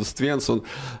Vācijas U21. Un,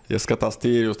 ja skatās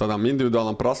tīri uz tādām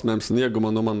individuālām prasmēm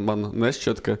snieguma, man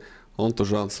nešķiet, ka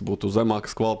Ontožāns būtu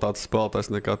zemākas kvalitātes spēlētājs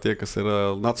nekā tie, kas ir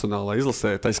nacionālā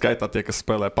izlasē. Tā skaitā tie, kas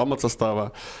spēlē pamatsastāvā.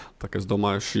 Tā kā es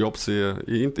domāju, šī opcija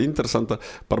ir interesanta.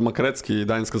 Par Makretski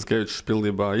Dainis Kazkevičs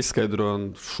pilnībā izskaidro, un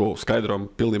šo skaidrojumu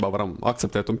pilnībā varam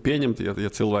akceptēt un pieņemt,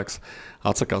 ja cilvēks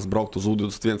atsakās braukt uz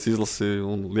U21 izlasi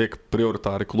un liek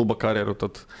prioritāri kluba karjeru,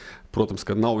 tad, protams,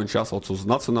 ka nav viņš jāsauc uz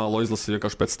nacionālo izlasi,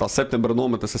 vienkārši pēc tā septembra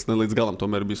nometnes es ne līdz galam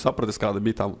tomēr biju sapratis, kāda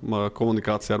bija tā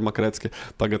komunikācija ar Makretski.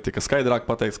 Tagad tika skaidrāk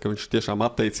pateikts, ka viņš tiešām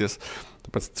atteicies,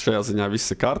 tāpēc šajā ziņā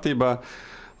viss ir kārtībā.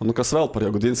 Kas vēl par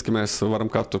Jagudinski mēs varam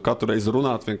katru reizi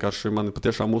runāt, vienkārši mani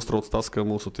patiešām uztrauc tas, ka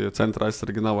mūsu tie centra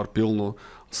aizsargi nav ar pilnu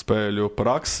spēļu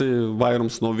praksi,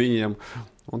 vairums no viņiem,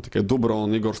 un tikai Dubro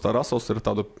un Igors Tarasovs ir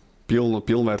tādu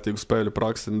pilnvērtīgu spēļu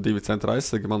praksi, 2 centra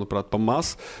aizsargi, manuprāt,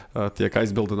 pamaz. Tiek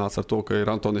aizbildināts ar to, ka ir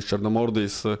Antonis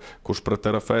Černomordijs, kurš pret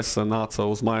RFS nāca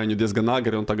uz mājiņu diezgan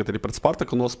agri un tagad arī pret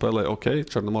Spartaku nospēlē.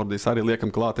 Černomordijs arī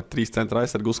liekam klāt, ir 3 centra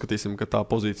aizsargi, uzskatīsim, ka tā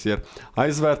pozīcija ir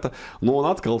aizvērta. Un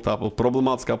atkal tā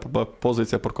problemātiskā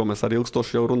pozīcija, par ko mēs arī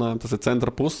ilgstoši jau runājam, tas ir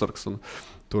centra pussargs. Un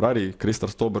tur arī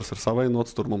Kristers Tobers ir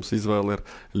savainots, tur mums izvēle ir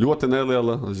ļoti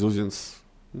neliela. Zuzins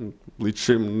līdz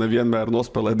šim nevienmēr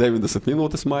nospēlē 90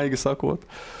 minūtes, maigi sakot.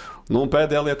 Un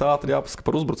pēdējā lieta ātri jāpasaka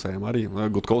par uzbrucējiem arī.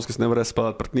 Gutkovskis nevarēs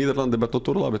spēlēt pret Nīderlandi, bet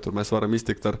tur labi, tur mēs varam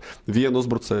iztikt ar vienu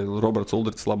uzbrucēju. Roberts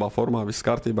Uldrichs labā formā, viss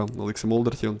kārtībā. Liksim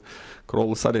Uldriķi un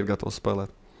Krolis arī ir gatavs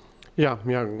spēlēt. Jā,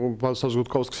 Vladislavs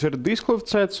Gutkovskis ir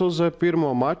diskvalificēts uz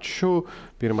pirmo maču.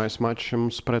 Pirmais mačs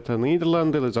mums pret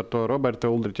Nīderlandi, līdz ar to Roberta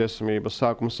Uldriķa esamība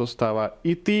sākuma sastāvā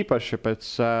it īpaši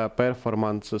pēc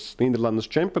performances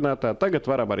Nīderlandes čempionātā. Tagad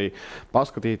varam arī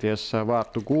paskatīties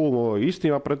vārtu gūmu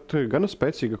īstenībā pret gana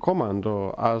spēcīgu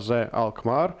komandu AZ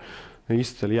Alkmaar.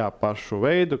 Izceļ pašu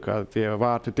veidu, kā tie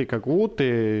vārti tika gūti,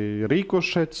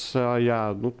 Rīkošets,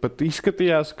 bet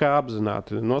izskatījās, kā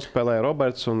apzināti nospēlēja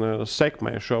Roberts un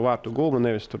sekmēja šo vārtu gūmu,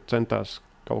 nevis tur centās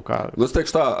kaut kā es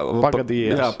teikšu tā,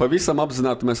 pagadījies. Pavisam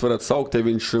apzināti mēs varētu saukt, ja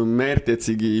viņš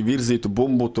mērķiecīgi virzītu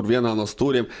bumbu tur vienā no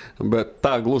stūriem, bet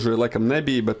tā gluži laikam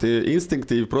nebija, bet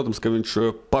instinktīvi, protams, ka viņš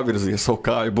pavirzīja savu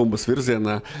kāju bumbas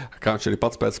virzienā, kā viņš arī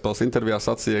pats pēc spēles intervijā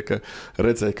sacīja, ka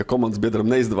redzēja, ka komandas biedram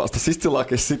neizdevās tas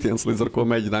izcilākais sitiens, līdz ar ko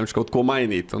mēģināja viņš kaut ko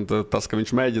mainīt, un tas, ka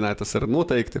viņš mēģināja, tas ir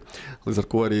noteikti, līdz ar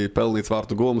ko arī pelnīts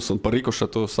vārtu gūmus, un par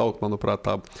Rikošetu saukt, manuprāt,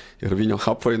 tā ir viņa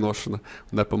apvainošana,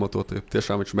 nepamatot,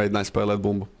 tiešām viņš mēģināja spēlēt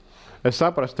bumbu. Es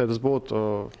saprastu, ja tas būtu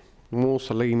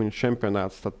mūsu līmeņa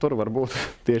čempionāts, tad tur varbūt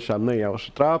tiešām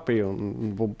nejauši trāpīja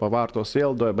un pa vārtos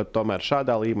ielidoja, bet tomēr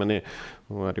šādā līmenī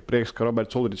Un arī prieks, ka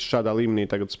Roberts Uldrichs šādā līmenī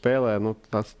tagad spēlē.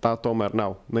 Tā tomēr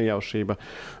nav nejaušība.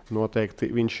 Noteikti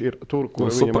viņš ir tur, kur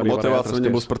viņam arī motivācija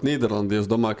viņam būs pret Nīderlandi. Es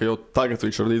domāju, ka jau tagad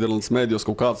viņš ar Nīderlandes mēdījos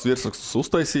kaut kādus virsrakstus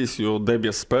uztaisīs, jo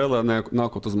debies spēlē,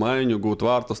 nākot uz maiņu, gūt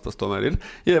vārtus, tas tomēr ir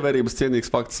ievērības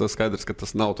cienīgs fakts. Skaidrs, ka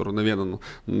tas nav tur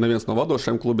neviens no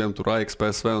vadošajiem klubiem, tur AEK,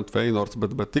 PSV un Feyenoords,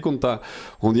 bet tik un tā.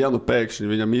 Un ja pēkšņi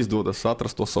viņam izdodas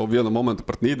atrast to savu vienu momentu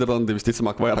pret Nīderlandi,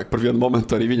 visticamāk vairāk par vienu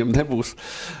momentu arī viņam nebūs.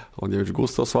 Un ja viņš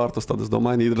gūs tos vārtus, tad es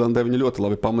domāju, Nīderlandē viņi ļoti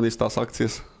labi pamanīs tās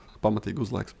akcijas, pamatīgi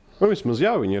uzlaiks. Vismaz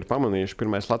jau viņi ir pamanījuši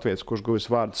pirmais latvietis, kurš guvis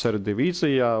vārdus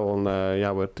divīzijā, un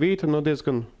jau ir tvīti no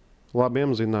diezgan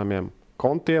labiem zināmiem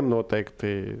kontiem.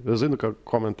 Noteikti zinu, ka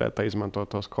komentētāji izmanto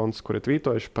tos kontus, kuri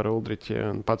tvītojuši par Uldriķi,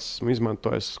 un pats esmu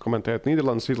izmantojis komentējot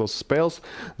Nīderlandes izlases spēles.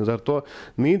 Ar to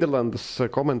Nīderlandes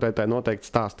komentētāji noteikti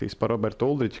stāstīs par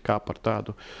Robertu Uldriķi kā par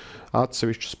tādu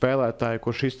atsevišķu spēlētāju,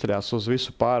 kurš izceļās uz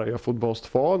visu pārējo futbolistu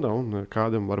fona, un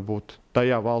kādam varbūt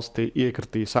tajā valstī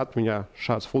iekritīs atmiņā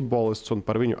šāds futbolists un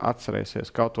par viņu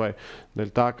atcerēsies kaut vai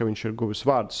dēļ tā, ka viņš ir guvis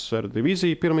vārdus ar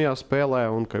divīziju pirmajā spēlē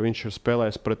un ka viņš ir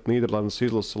spēlējis pret Nīderlandes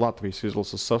izlasi Latvijas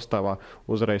izlases sastāvā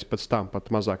uzreiz pēc tam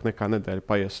pat mazāk nekā nedēļa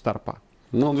paies starpā.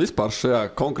 Un vispār šajā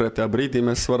konkrētajā brīdī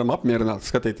mēs varam apmierināt,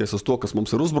 skatīties uz to, kas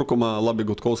mums ir uzbrukumā. Labi,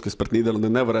 Gutkovskis pret Nīderlandi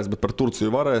nevarēs, bet par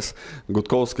Turciju varēs.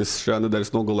 Gutkovskis šajā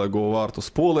nedēļas nogalē guva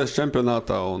vārtus Polijas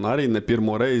čempionātā un arī ne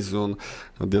pirmo reizi. Un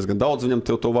diezgan daudz viņam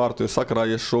to vārtu ir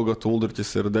sakrājies šogad.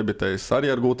 Uldriķis ir debitējis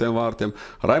arī ar gūtiem vārtiem.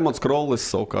 Raimonds Krollis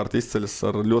savukārt izceļas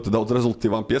ar ļoti daudz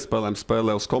rezultatīvām piespēlēm,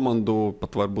 spēlē uz komandu,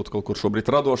 pat varbūt kaut kur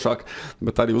šobrīd radošāk,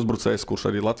 bet arī uzbrucējs, kurš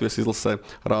arī Latvijas izlasē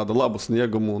rāda labu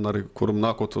sniegumu un arī kuram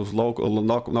nākot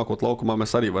laukumā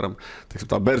mēs arī varam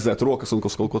berzēt rokas un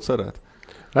uz kaut ko cerēt.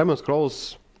 Raimonds Krollis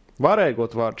varēja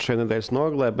got vārdu šajā nedēļas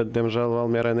nogalē, bet, diemžēl,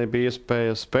 Valmierai nebija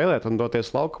iespēja spēlēt un doties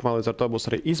laukumā. Līdz ar to būs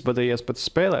arī izbadījies pēc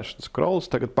spēlēšanas.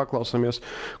 Krollis, tagad paklausāmies,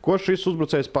 ko šis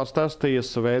uzbrucējs pastāstīja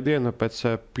svētdienu pēc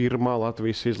pirmā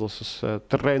Latvijas izlases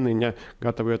treniņa,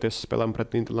 gatavojoties spēlēm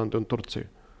pret Nīderlandi un Turciju.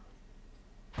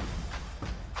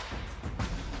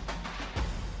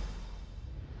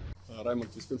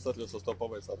 Raimonds, vispirms atļausos to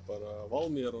pavaicāt par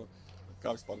Valmieru.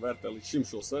 Kā vispār vērtē līdz šim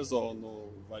šo sezonu,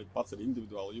 vai pats arī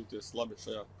individuāli jūties labi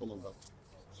šajā komandā?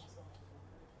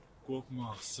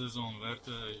 Kopumā sezonu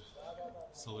vērtēju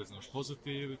salīdzinoši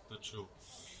pozitīvi, taču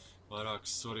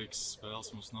vairākas svarīgas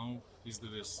spēles mums nav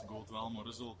izdevies gūt vēlamo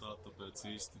rezultātu, tāpēc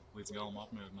īsti līdz galam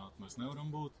apmierināti mēs nevaram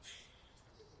būt.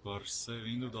 Par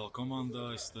sevi individuāli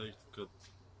komandā es teiktu, ka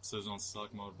sezonas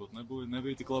sākumā varbūt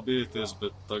nebija tik labi ieties,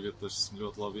 bet tagad es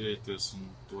ļoti labi ieties un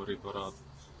to arī parāda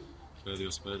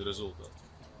pēdējo spēļu rezultātu.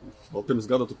 Vēl pirms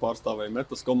gada tu pārstāvēji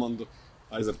Metas komandu,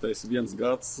 aizvērtējis 1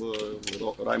 gads,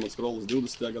 Raimonds Krollis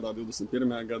 20. gadā,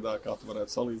 21. gadā. Kā tu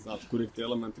varētu salīdzināt, kur ir tie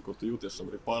elementi, kur tu jūties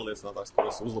šobrīd pārliecinātāks,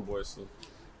 kur esi uzlabojis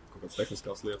kaut kādas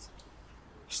tehniskās lietas?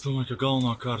 Es domāju, ka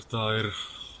galvenokārt tā ir,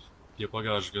 ja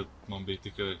pagājušajā gadā man bija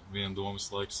tikai viena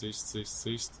domas laiks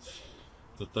sist,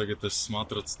 tad tagad esmu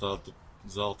atrads tādu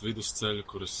zelta vidusceļu,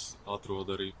 kur es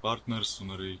atrodu arī partners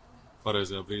un arī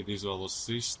pareizajā brīdī izvēlos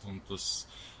sist, un tas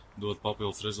dod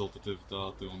papildus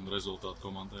rezultatīvitāti un rezultātu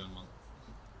komandai un man.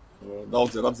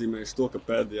 Daudz ir atzīmējuši to, ka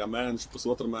pēdējā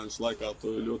pusotra mēneša laikā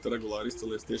tu ļoti regulāri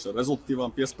izcelies tieši ar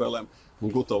rezultatīvām piespēlēm,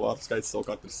 un gūto vārtu skaits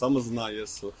savukārt ir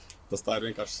samazinājies. Tas tā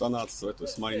ir vienkārši sanācis, vai tu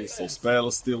esi mainījis savu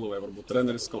spēles stilu, vai varbūt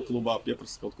treneris kaut klubā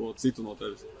pieprasa kaut ko citu no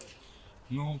tevis?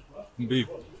 Bija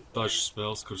dažas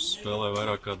spēles, kuras spēlēja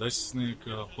vairāk kā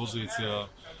desmitnieka pozīcijā,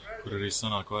 kur arī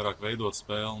sanāk vairāk veidot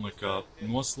spēli nekā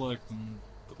noslēgt, un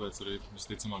tāpēc arī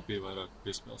visticamāk bija vairāk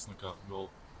piespēles nekā golu.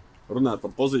 Runājot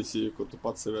par pozīciju, kur tu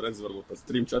pats sevi redzi varbūt pēc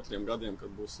 3-4 gadiem,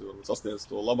 kad būsi sasniedzis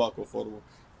to labāko formu,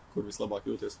 kur vislabāk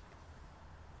jūties?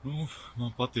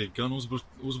 Man patīk gan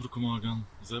uzbrukumā, gan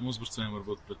zem uzbrucējiem,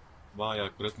 varbūt pret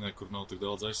vājāk pretinieku, kur nav tik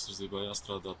daudz aizsardzībā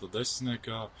jāstrādā, tad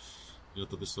desmitniekā, jo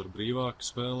tad es varu brīvāk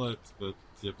spēlēt,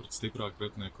 bet ja pret stiprāku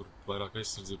pretinieku, kur vairāk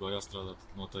aizsardzībā jāstrādā,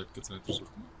 tad noteikti, ka centra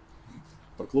uzbrukumā.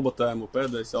 Par kluba tēmu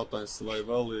pēdējais jautājums, vai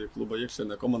vēl kluba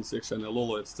iekšēnē, komandas iekšēnē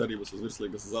lolojat cerības uz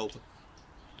virslīgas zelta?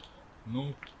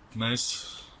 Mēs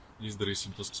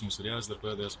izdarīsim tas, kas mums ir jāizdara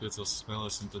pēdējās 5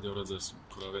 spēlēs, un tad jau redzēsim,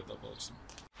 kurā vietā paliksim.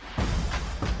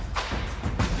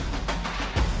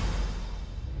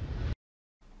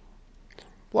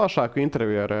 Plašāku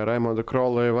interviju ar Raimondu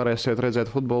Krolli varēsiet redzēt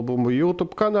Futbola Bumbu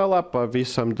YouTube kanālā.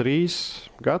 Pavisam drīz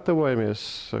gatavojamies,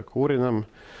 kurinam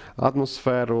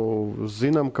atmosfēru.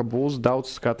 Zinām, ka būs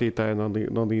daudz skatītāju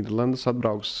no Nīderlandes.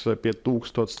 Atbrauks pie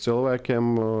 1000 cilvēkiem,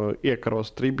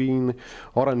 iekaros tribīni,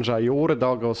 Oranžā jūra,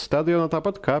 Daugavas stadionā.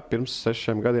 Tāpat kā pirms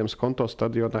 6 gadiem Skonto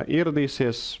stadionā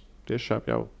ieradīsies. Tiešām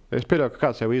jau, es pieļauju, ka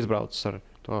kāds jau izbraucis ar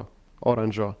to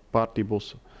oranžo partiju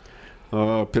busu.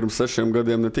 Pirms 6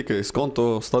 gadiem ne tikai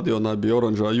Skonto stadionā bija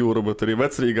oranžā jūra, bet arī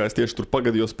Vecrīgā. Es tieši tur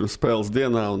pagadījos pirms spēles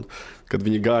dienā, un kad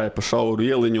viņi gāja pa šauru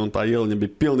ieliņu, un tā ieliņa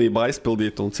bija pilnībā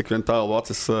aizpildīta, un cik vien tālu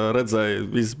acis redzēja,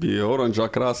 viss bija oranžā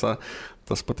krāsā.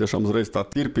 Tas patiešām uzreiz tā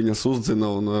tirpiņas uzdzina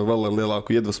un vēl ar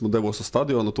lielāku iedvesmu devos uz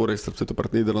stadionu. Toreiz, starp citu,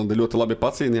 pret Nīderlandi ļoti labi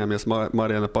pacīnījāmies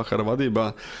Marijana Pahara vadībā.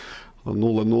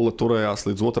 0-0 turējās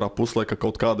līdz otrā puslaika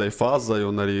kaut kādai fāzai,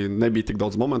 un arī nebija tik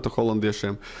daudz momentu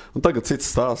holandiešiem. Un tagad cits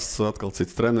stāsts, atkal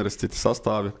cits treneris, citi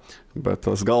sastāvi. Bet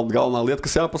tas galvenā lieta,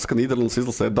 kas jāpasaka, Nīderlandes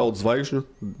izlasē ir daudz zvaigžņu,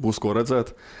 būs ko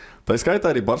redzēt. Tā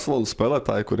skaitā arī Barcelonas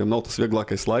spēlētāji, kuriem nav tas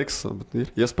vieglākais laiks, bet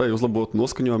ir iespēja uzlabot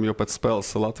noskaņojumu, jo pēc spēles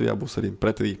Latvijā būs arī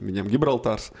pretī viņiem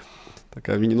Gibraltārs. Tā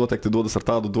kā viņi noteikti dodas ar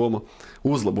tādu domu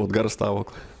uzlabot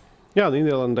garastāvokli. Jā,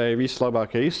 Nīderlandē ir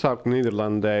vislabākie izsākumi.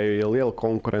 Nīderlandē ir liela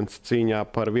konkurence cīņā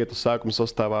par vietu sākuma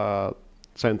sastāvā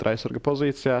centra aizsarga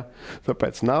pozīcijā.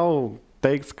 Tāpēc nav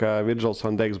teikts, ka Virgils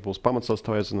van Dijks būs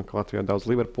pamatsastāvā. Es zinu, ka Latvijā ir daudz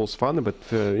Liverpools fani, bet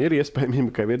ir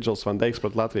iespējams, ka Virgils van Dijks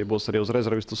pret Latviju būs arī uz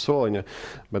rezervistu soliņa.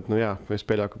 Bet, es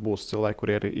pieļauju, ka būs cilvēki,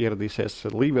 kuri ieradīsies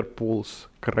Liverpools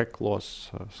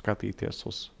kreklos skatīties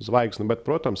uz zvaigzni. Bet,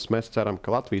 protams, mēs ceram,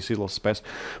 ka Latvijas izlase spēs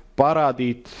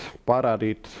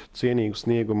parādīt cienīgu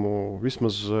sniegumu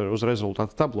vismaz uz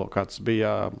rezultātu tablo, kāds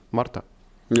bija martā.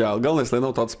 Jā, galvenais, lai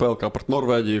nav tāda spēle kā pret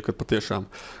Norvēģiju, kad patiešām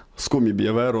skumji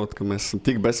bija vērot, ka mēs esam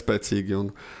tik bezspēcīgi,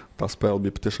 un tā spēle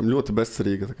bija patiešām ļoti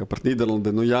bezcerīga. Tā kā pret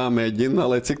Nīderlandi, jāmēģina,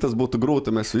 lai cik tas būtu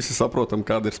grūti, mēs visi saprotam,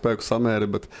 kāda ir spēku samēri,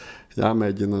 bet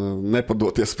jāmēģina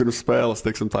nepadoties pirms spēles,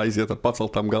 teiksim, tā iziet ar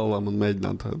paceltām galvām un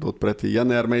mēģināt dot pretī, ja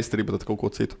ne ar meistarību, tad kaut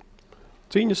ko citu.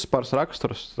 Cīņas spars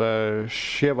raksturs.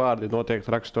 Šie vārdi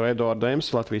noteikti raksturo Eduardu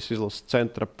Emsi, Latvijas izlases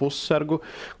centra pussargu,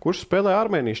 kurš spēlē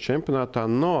Armēnijas čempionātā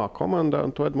NOA komandā.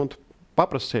 Un to Edmunds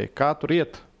paprasīja, kā tur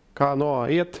iet, kā NOA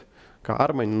iet, kā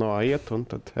armeņu NOA iet, un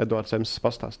tad Eduards Emsis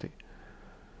pastāstīja.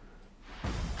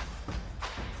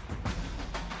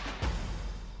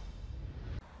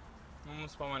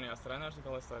 Mums pamanījās treneris,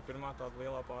 ka tā ir pirmā tāda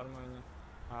lielā pārmaiņa.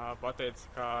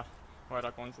 Pateica, ka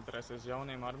vairāk koncentrēsies uz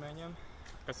jauniem armēņiem,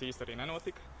 kas īsti arī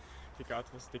nenotika. Tika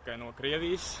atvest tikai no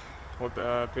Krievijas,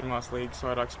 pirmās līgas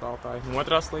vairāk spēlētāji, no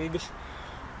otrās līgas.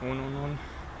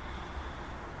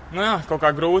 Kaut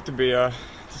kā grūti bija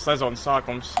tas sezonas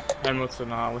sākums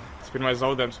emocionāli. Tas pirmais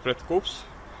zaudējums pret Kups,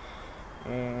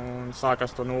 un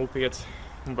sākās to 0-5.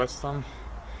 Un pēc tam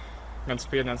gan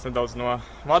spiediens nedaudz no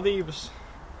vadības,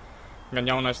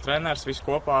 gan jaunais treneris, viss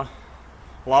kopā.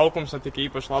 Laukums ne tik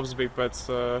īpaši labs bija pēc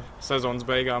sezonas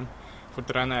beigām, kur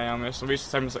trenējāmies. Un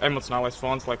viss emocionālais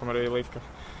fons laikam arī lika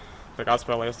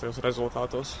atspēlējies tajos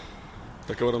rezultātos.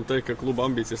 Tā kā varam teikt, ka kluba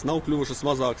ambīcijas nav kļuvušas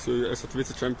mazākas, jo esat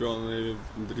vicečempioni,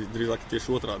 drīzāk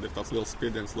tieši otrādi ir tāds liels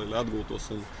spiediens, lai atgūtos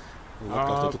un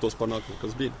atkārtotu tos panākumus,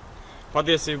 kas bija.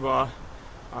 Patiesībā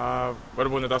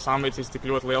varbūt ne tās ambīcijas tik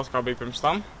ļoti liels, kā bija pirms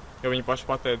tam, jo viņi paši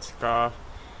pateica, ka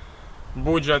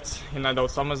budžets ir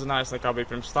nedaudz samazinājies, nekā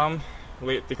bija pirms tam.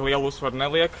 Tik lielu uzsvaru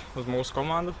neliek uz mūsu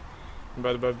komandu,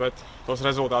 bet tos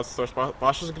rezultātus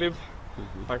pašus grib.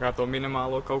 Tā kā to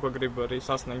minimālo kaut ko grib arī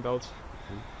sasniegt daudz.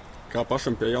 Kā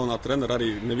pašam pie jaunā trenera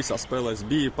arī ne visās spēlēs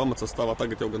bija pamatsastāvā,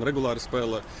 tagad jau gan regulāri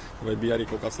spēlē, vai bija arī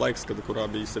kaut kāds laiks, kurā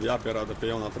bija sevi jāpierāda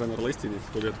pie jaunā trenera, lai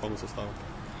izcīnītu to vietu pamatsastāvā?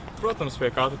 Protams, pie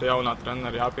katra jaunā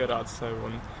trenera jāpierāda sevi,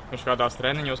 un viņš kādās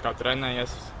treniņos, kā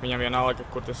trenējies, viņam vienalga,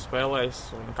 kur tas spēlējis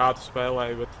un kā tu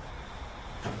spēlēji,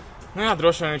 bet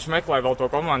droši vien viņš meklē vēl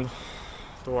to komandu,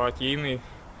 to ķīmiju,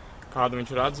 kādu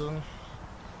viņš redz.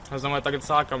 Es domāju, tagad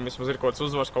sākam, vismaz ir kaut kāds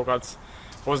uzvars, kaut kāds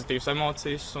pozitīvas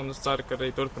emocijas, un es ceru, ka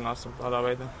arī turpināsim tādā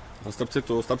veidā. Starp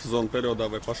citu, starpsezonu periodā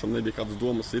vai pašam nebija kādas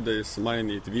domas, idejas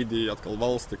mainīt vidi, atkal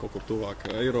valsti, kaut kur tuvāk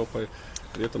Eiropai,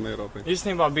 Rietumē Eiropai?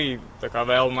 Īstenībā bija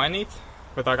vēle mainīt,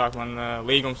 bet tā kā man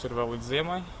līgums ir vēl līdz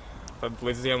ziemai, tad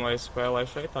līdz ziemai es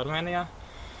spēlēju šeit, Armēnijā.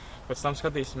 Pēc tam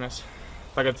skatīsimies.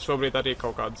 Tagad šobrīd arī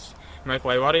kaut kādus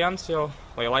meklēju variants jau,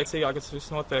 lai laicīgāk tas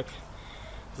viss notiek.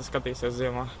 Tad skatīsies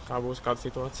ziemā, kā būs kāda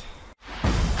situācija.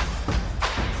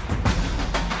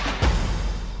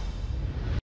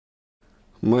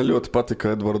 Man ļoti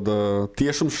patika Edvarda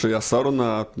tiešums šajā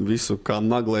sarunā, visu kā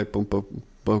naglē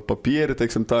papieri,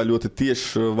 teiksim tā, ļoti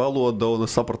tieši valoda, un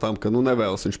sapratām, ka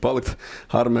nevēlas viņš palikt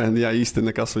Armēnijā, īsti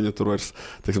nekas viņu tur vairs,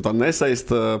 teiksim tā,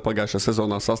 nesaist. Pagājušajā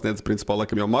sezonā sasniedz, principā,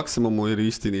 laikam jau maksimumu, ir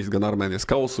izcīnījis gan Armēnijas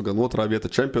kausu, gan otrā vieta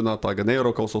čempionātā, gan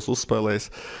Eirokausos uzspēlējis.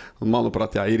 Un,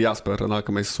 manuprāt, ir jāspēr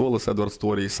nākamais solis, Edvards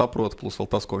to arī saprot, plus vēl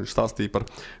tas, ko viņš stāstīja par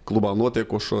klubā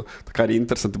notiekošo. Tā kā arī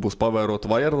interesanti būs pavērot,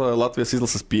 vai ar Latvijas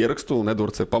izlases pierakstu, un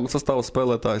Edvards ir pamatsastāvs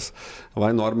spēlētājs,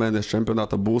 vai no Armēnijas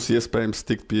čempionāta būs iespējams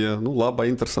tikt pie, laba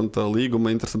interesanta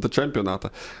līguma, interesanta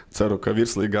čempionāta. Ceru, ka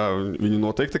virslīgā viņu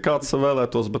noteikti kāds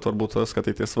vēlētos, bet varbūt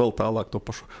skatīties vēl tālāk to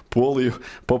pašu Poliju,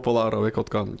 populāro vai kaut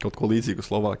ko līdzīgu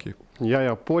Slovākiju. Ja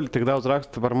jau poļi tik daudz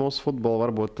raksta par mūsu futbolu,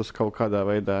 varbūt tas kaut kādā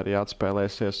veidā arī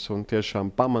atspēlēsies un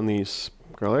tiešām pamanīs,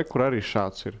 ka kur arī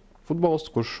šāds ir.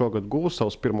 Futbolists, kurš šogad gūs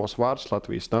savus pirmos vārdus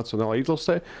Latvijas nacionālajā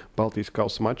izlasē, Baltijas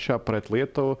kausa mačā pret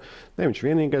Lietuvu. Ne viņš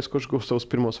vienīgais, kurš gūs savus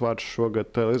pirmos vārdus šogad.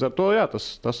 Līdz ar to, jā,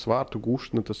 tas vārtu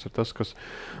gūšana, tas ir tas, kas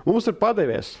mums ir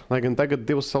padevies. Lai gan tagad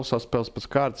 2 sausās spēles pēc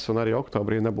kārtas un arī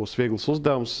oktobrī nebūs viegls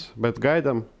uzdevums, bet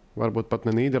gaidam, varbūt pat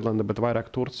ne Nīderlanda, bet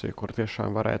vairāk Turcija, kur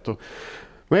tiešām varētu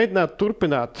mēģināt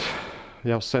turpināt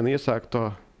jau sen iesākto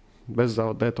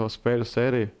bezzaudēto spēļu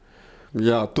sēriju.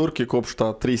 Jā, Turkija kopš tā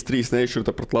 3-3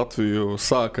 nešķirta pret Latviju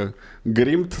sāka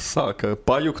grimt, sāka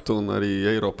pajukt un arī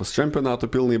Eiropas čempionātu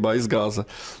pilnībā izgāza.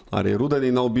 Arī rudenī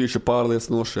nav bijuši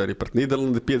pārliecinoši, arī pret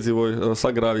Nīderlandi piedzīvoja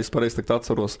sagrāvīs, pareizi teikt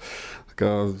atceros.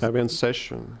 Jā,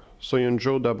 1-6.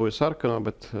 Sujunģu dabūja sarkano,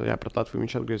 bet jā, pret Latviju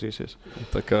viņš atgriezīsies.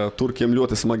 Tā kā Turkiem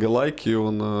ļoti smagi laiki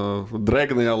un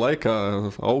drēgnajā laikā,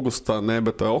 augustā,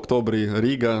 bet oktobrī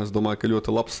Rīgā, es domāju, ka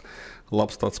ļoti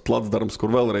labs tāds placdarms, kur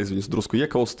vēlreiz viņus drusku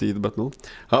iekaustīt, bet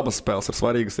abas spēles ir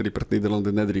svarīgas, arī pret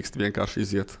Nīderlandi nedrīkst vienkārši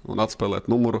iziet un atspēlēt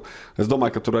numuru. Es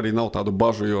domāju, ka tur arī nav tādu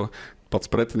bažu, jo pats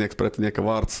pretinieka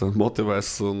vārds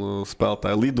motivēs un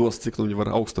spēlētāji lidos, cik viņi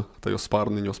var augstu tajos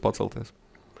spārniņos pacelties.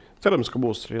 Cerams, ka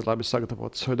būs arī labi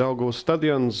sagatavots Daugavas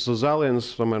stadions.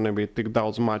 Zāliens tomēr nebija tik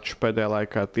daudz maču pēdējā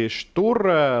laikā tieši tur.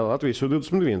 Latvijas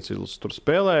U21 izlases tur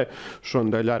spēlēja.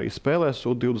 Šonadēļ arī spēlēs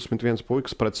U21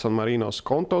 puikas pret San Marino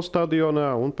Skonto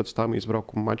stadionā un pēc tam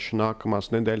izbraukuma maču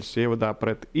nākamās nedēļas ievadā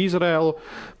pret Izraelu.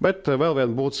 Bet vēl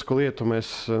vienu būtisku lietu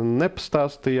mēs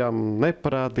nepastāstījām,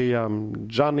 neparādījām.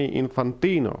 Gianni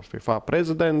Infantino, FIFA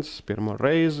prezidents, pirmo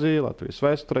reizi Latvijas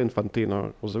vēsturē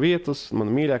Infantino uz vietas. Man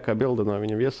mīļākā bilde no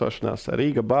viņa viesošanās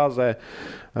Rīga bāzē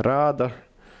rāda,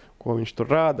 ko viņš tur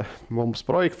rāda, bombas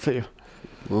projekciju.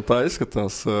 Tā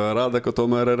izskatās. Rāda, ka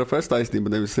tomēr RFS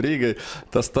taisnība, nevis Rīgai.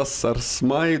 Tas ar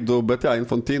smaidu, bet jā,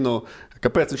 Infantino,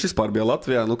 kāpēc viņš vispār bija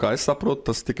Latvijā? Kā es saprotu,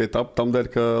 tas tikai tam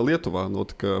dēļ, ka Lietuvā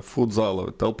notika futzāla,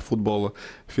 telpu futbola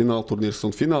fināla turnīrs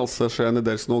un fināls šajā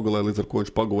nedēļas nogalē, līdz ar ko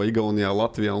viņš paguva Igaunijā,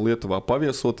 Latvijā un Lietuvā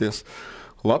paviesoties.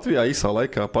 Latvijā īsā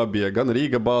laikā pabija gan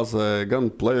Rīga bāzē,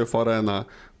 gan Playoff arēnā.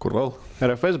 Kur vēl?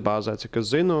 RFS bāzē, cik es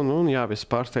zinu, un jā, viss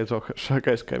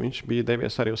pārsteidzošākais, ka viņš bija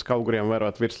devies arī uz Kauguriem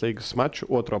vērot virslīgas maču.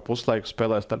 Otro puslaiku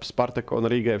spēlē starp Spartaku un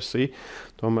Rīga FC.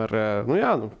 Tomēr,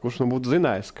 kurš būtu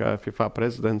zinājis, ka FIFA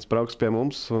prezidents brauks pie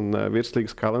mums, un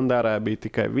virslīgas kalendārā bija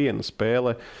tikai viena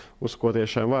spēle, uz ko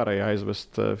tiešām varēja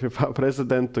aizvest FIFA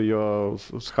prezidentu, jo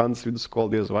uz Hanzas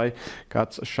vidusskolu diez vai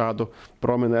kāds šādu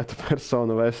prominētu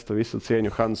personu vestu. Visu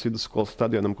cieņu Hanzas vidusskolas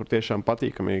stadionam, kur tiešām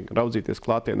patīkami raudzīties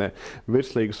klātienē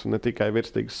virslīgas un ne tikai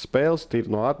virslīgas spēles, tīri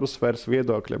no atmosfēras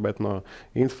viedokļa, bet no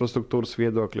infrastruktūras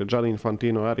viedokļa. Gianni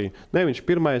Infantino arī. Ne viņš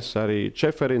pirmais, arī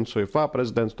Čeferins, UEFA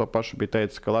prezidents to pašu bija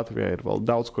teicis, ka Latvijā ir vēl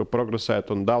daudz ko progresēt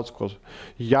un daudz ko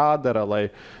jādara, lai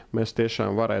mēs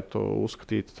tiešām varētu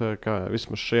uzskatīt, ka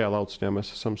vismaz šajā lauciņā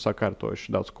mēs esam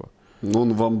sakārtojuši daudz ko.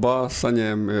 Vambā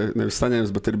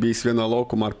nevis bet ir bijis vienā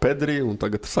laukumā ar Pedri, un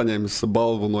tagad saņēmis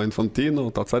balvu no Infantino.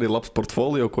 Tāds arī labs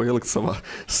portfolio, ko ielikt savā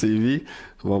CV.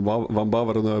 Vambā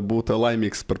var būt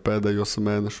laimīgs par pēdējos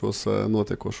mēnešos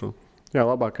notiekošo. Jā,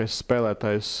 labākais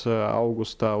spēlētājs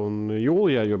augustā un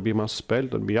jūlijā, jo bija maz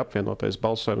spēļu, tad bija apvienotais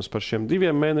balsojums par šiem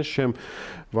 2 mēnešiem.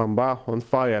 Vambā un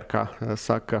Fire, kā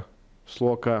saka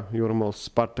Slokā Jūrmals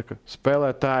Spartaka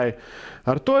spēlētāji.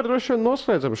 Ar to ir droši vien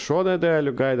noslēdzam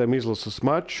šonedēļu, gaidām izlases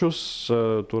mačus,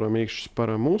 turam īkšķis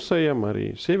par mūsējiem, arī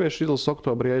sieviešu izlases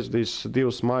oktobrī aizdīs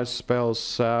 2 mājas spēles,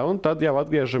 un tad jau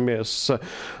atgriežamies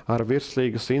ar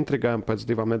virslīgas intrigām pēc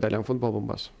 2 nedēļām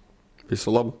futbolbumbās.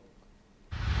 Visu labu!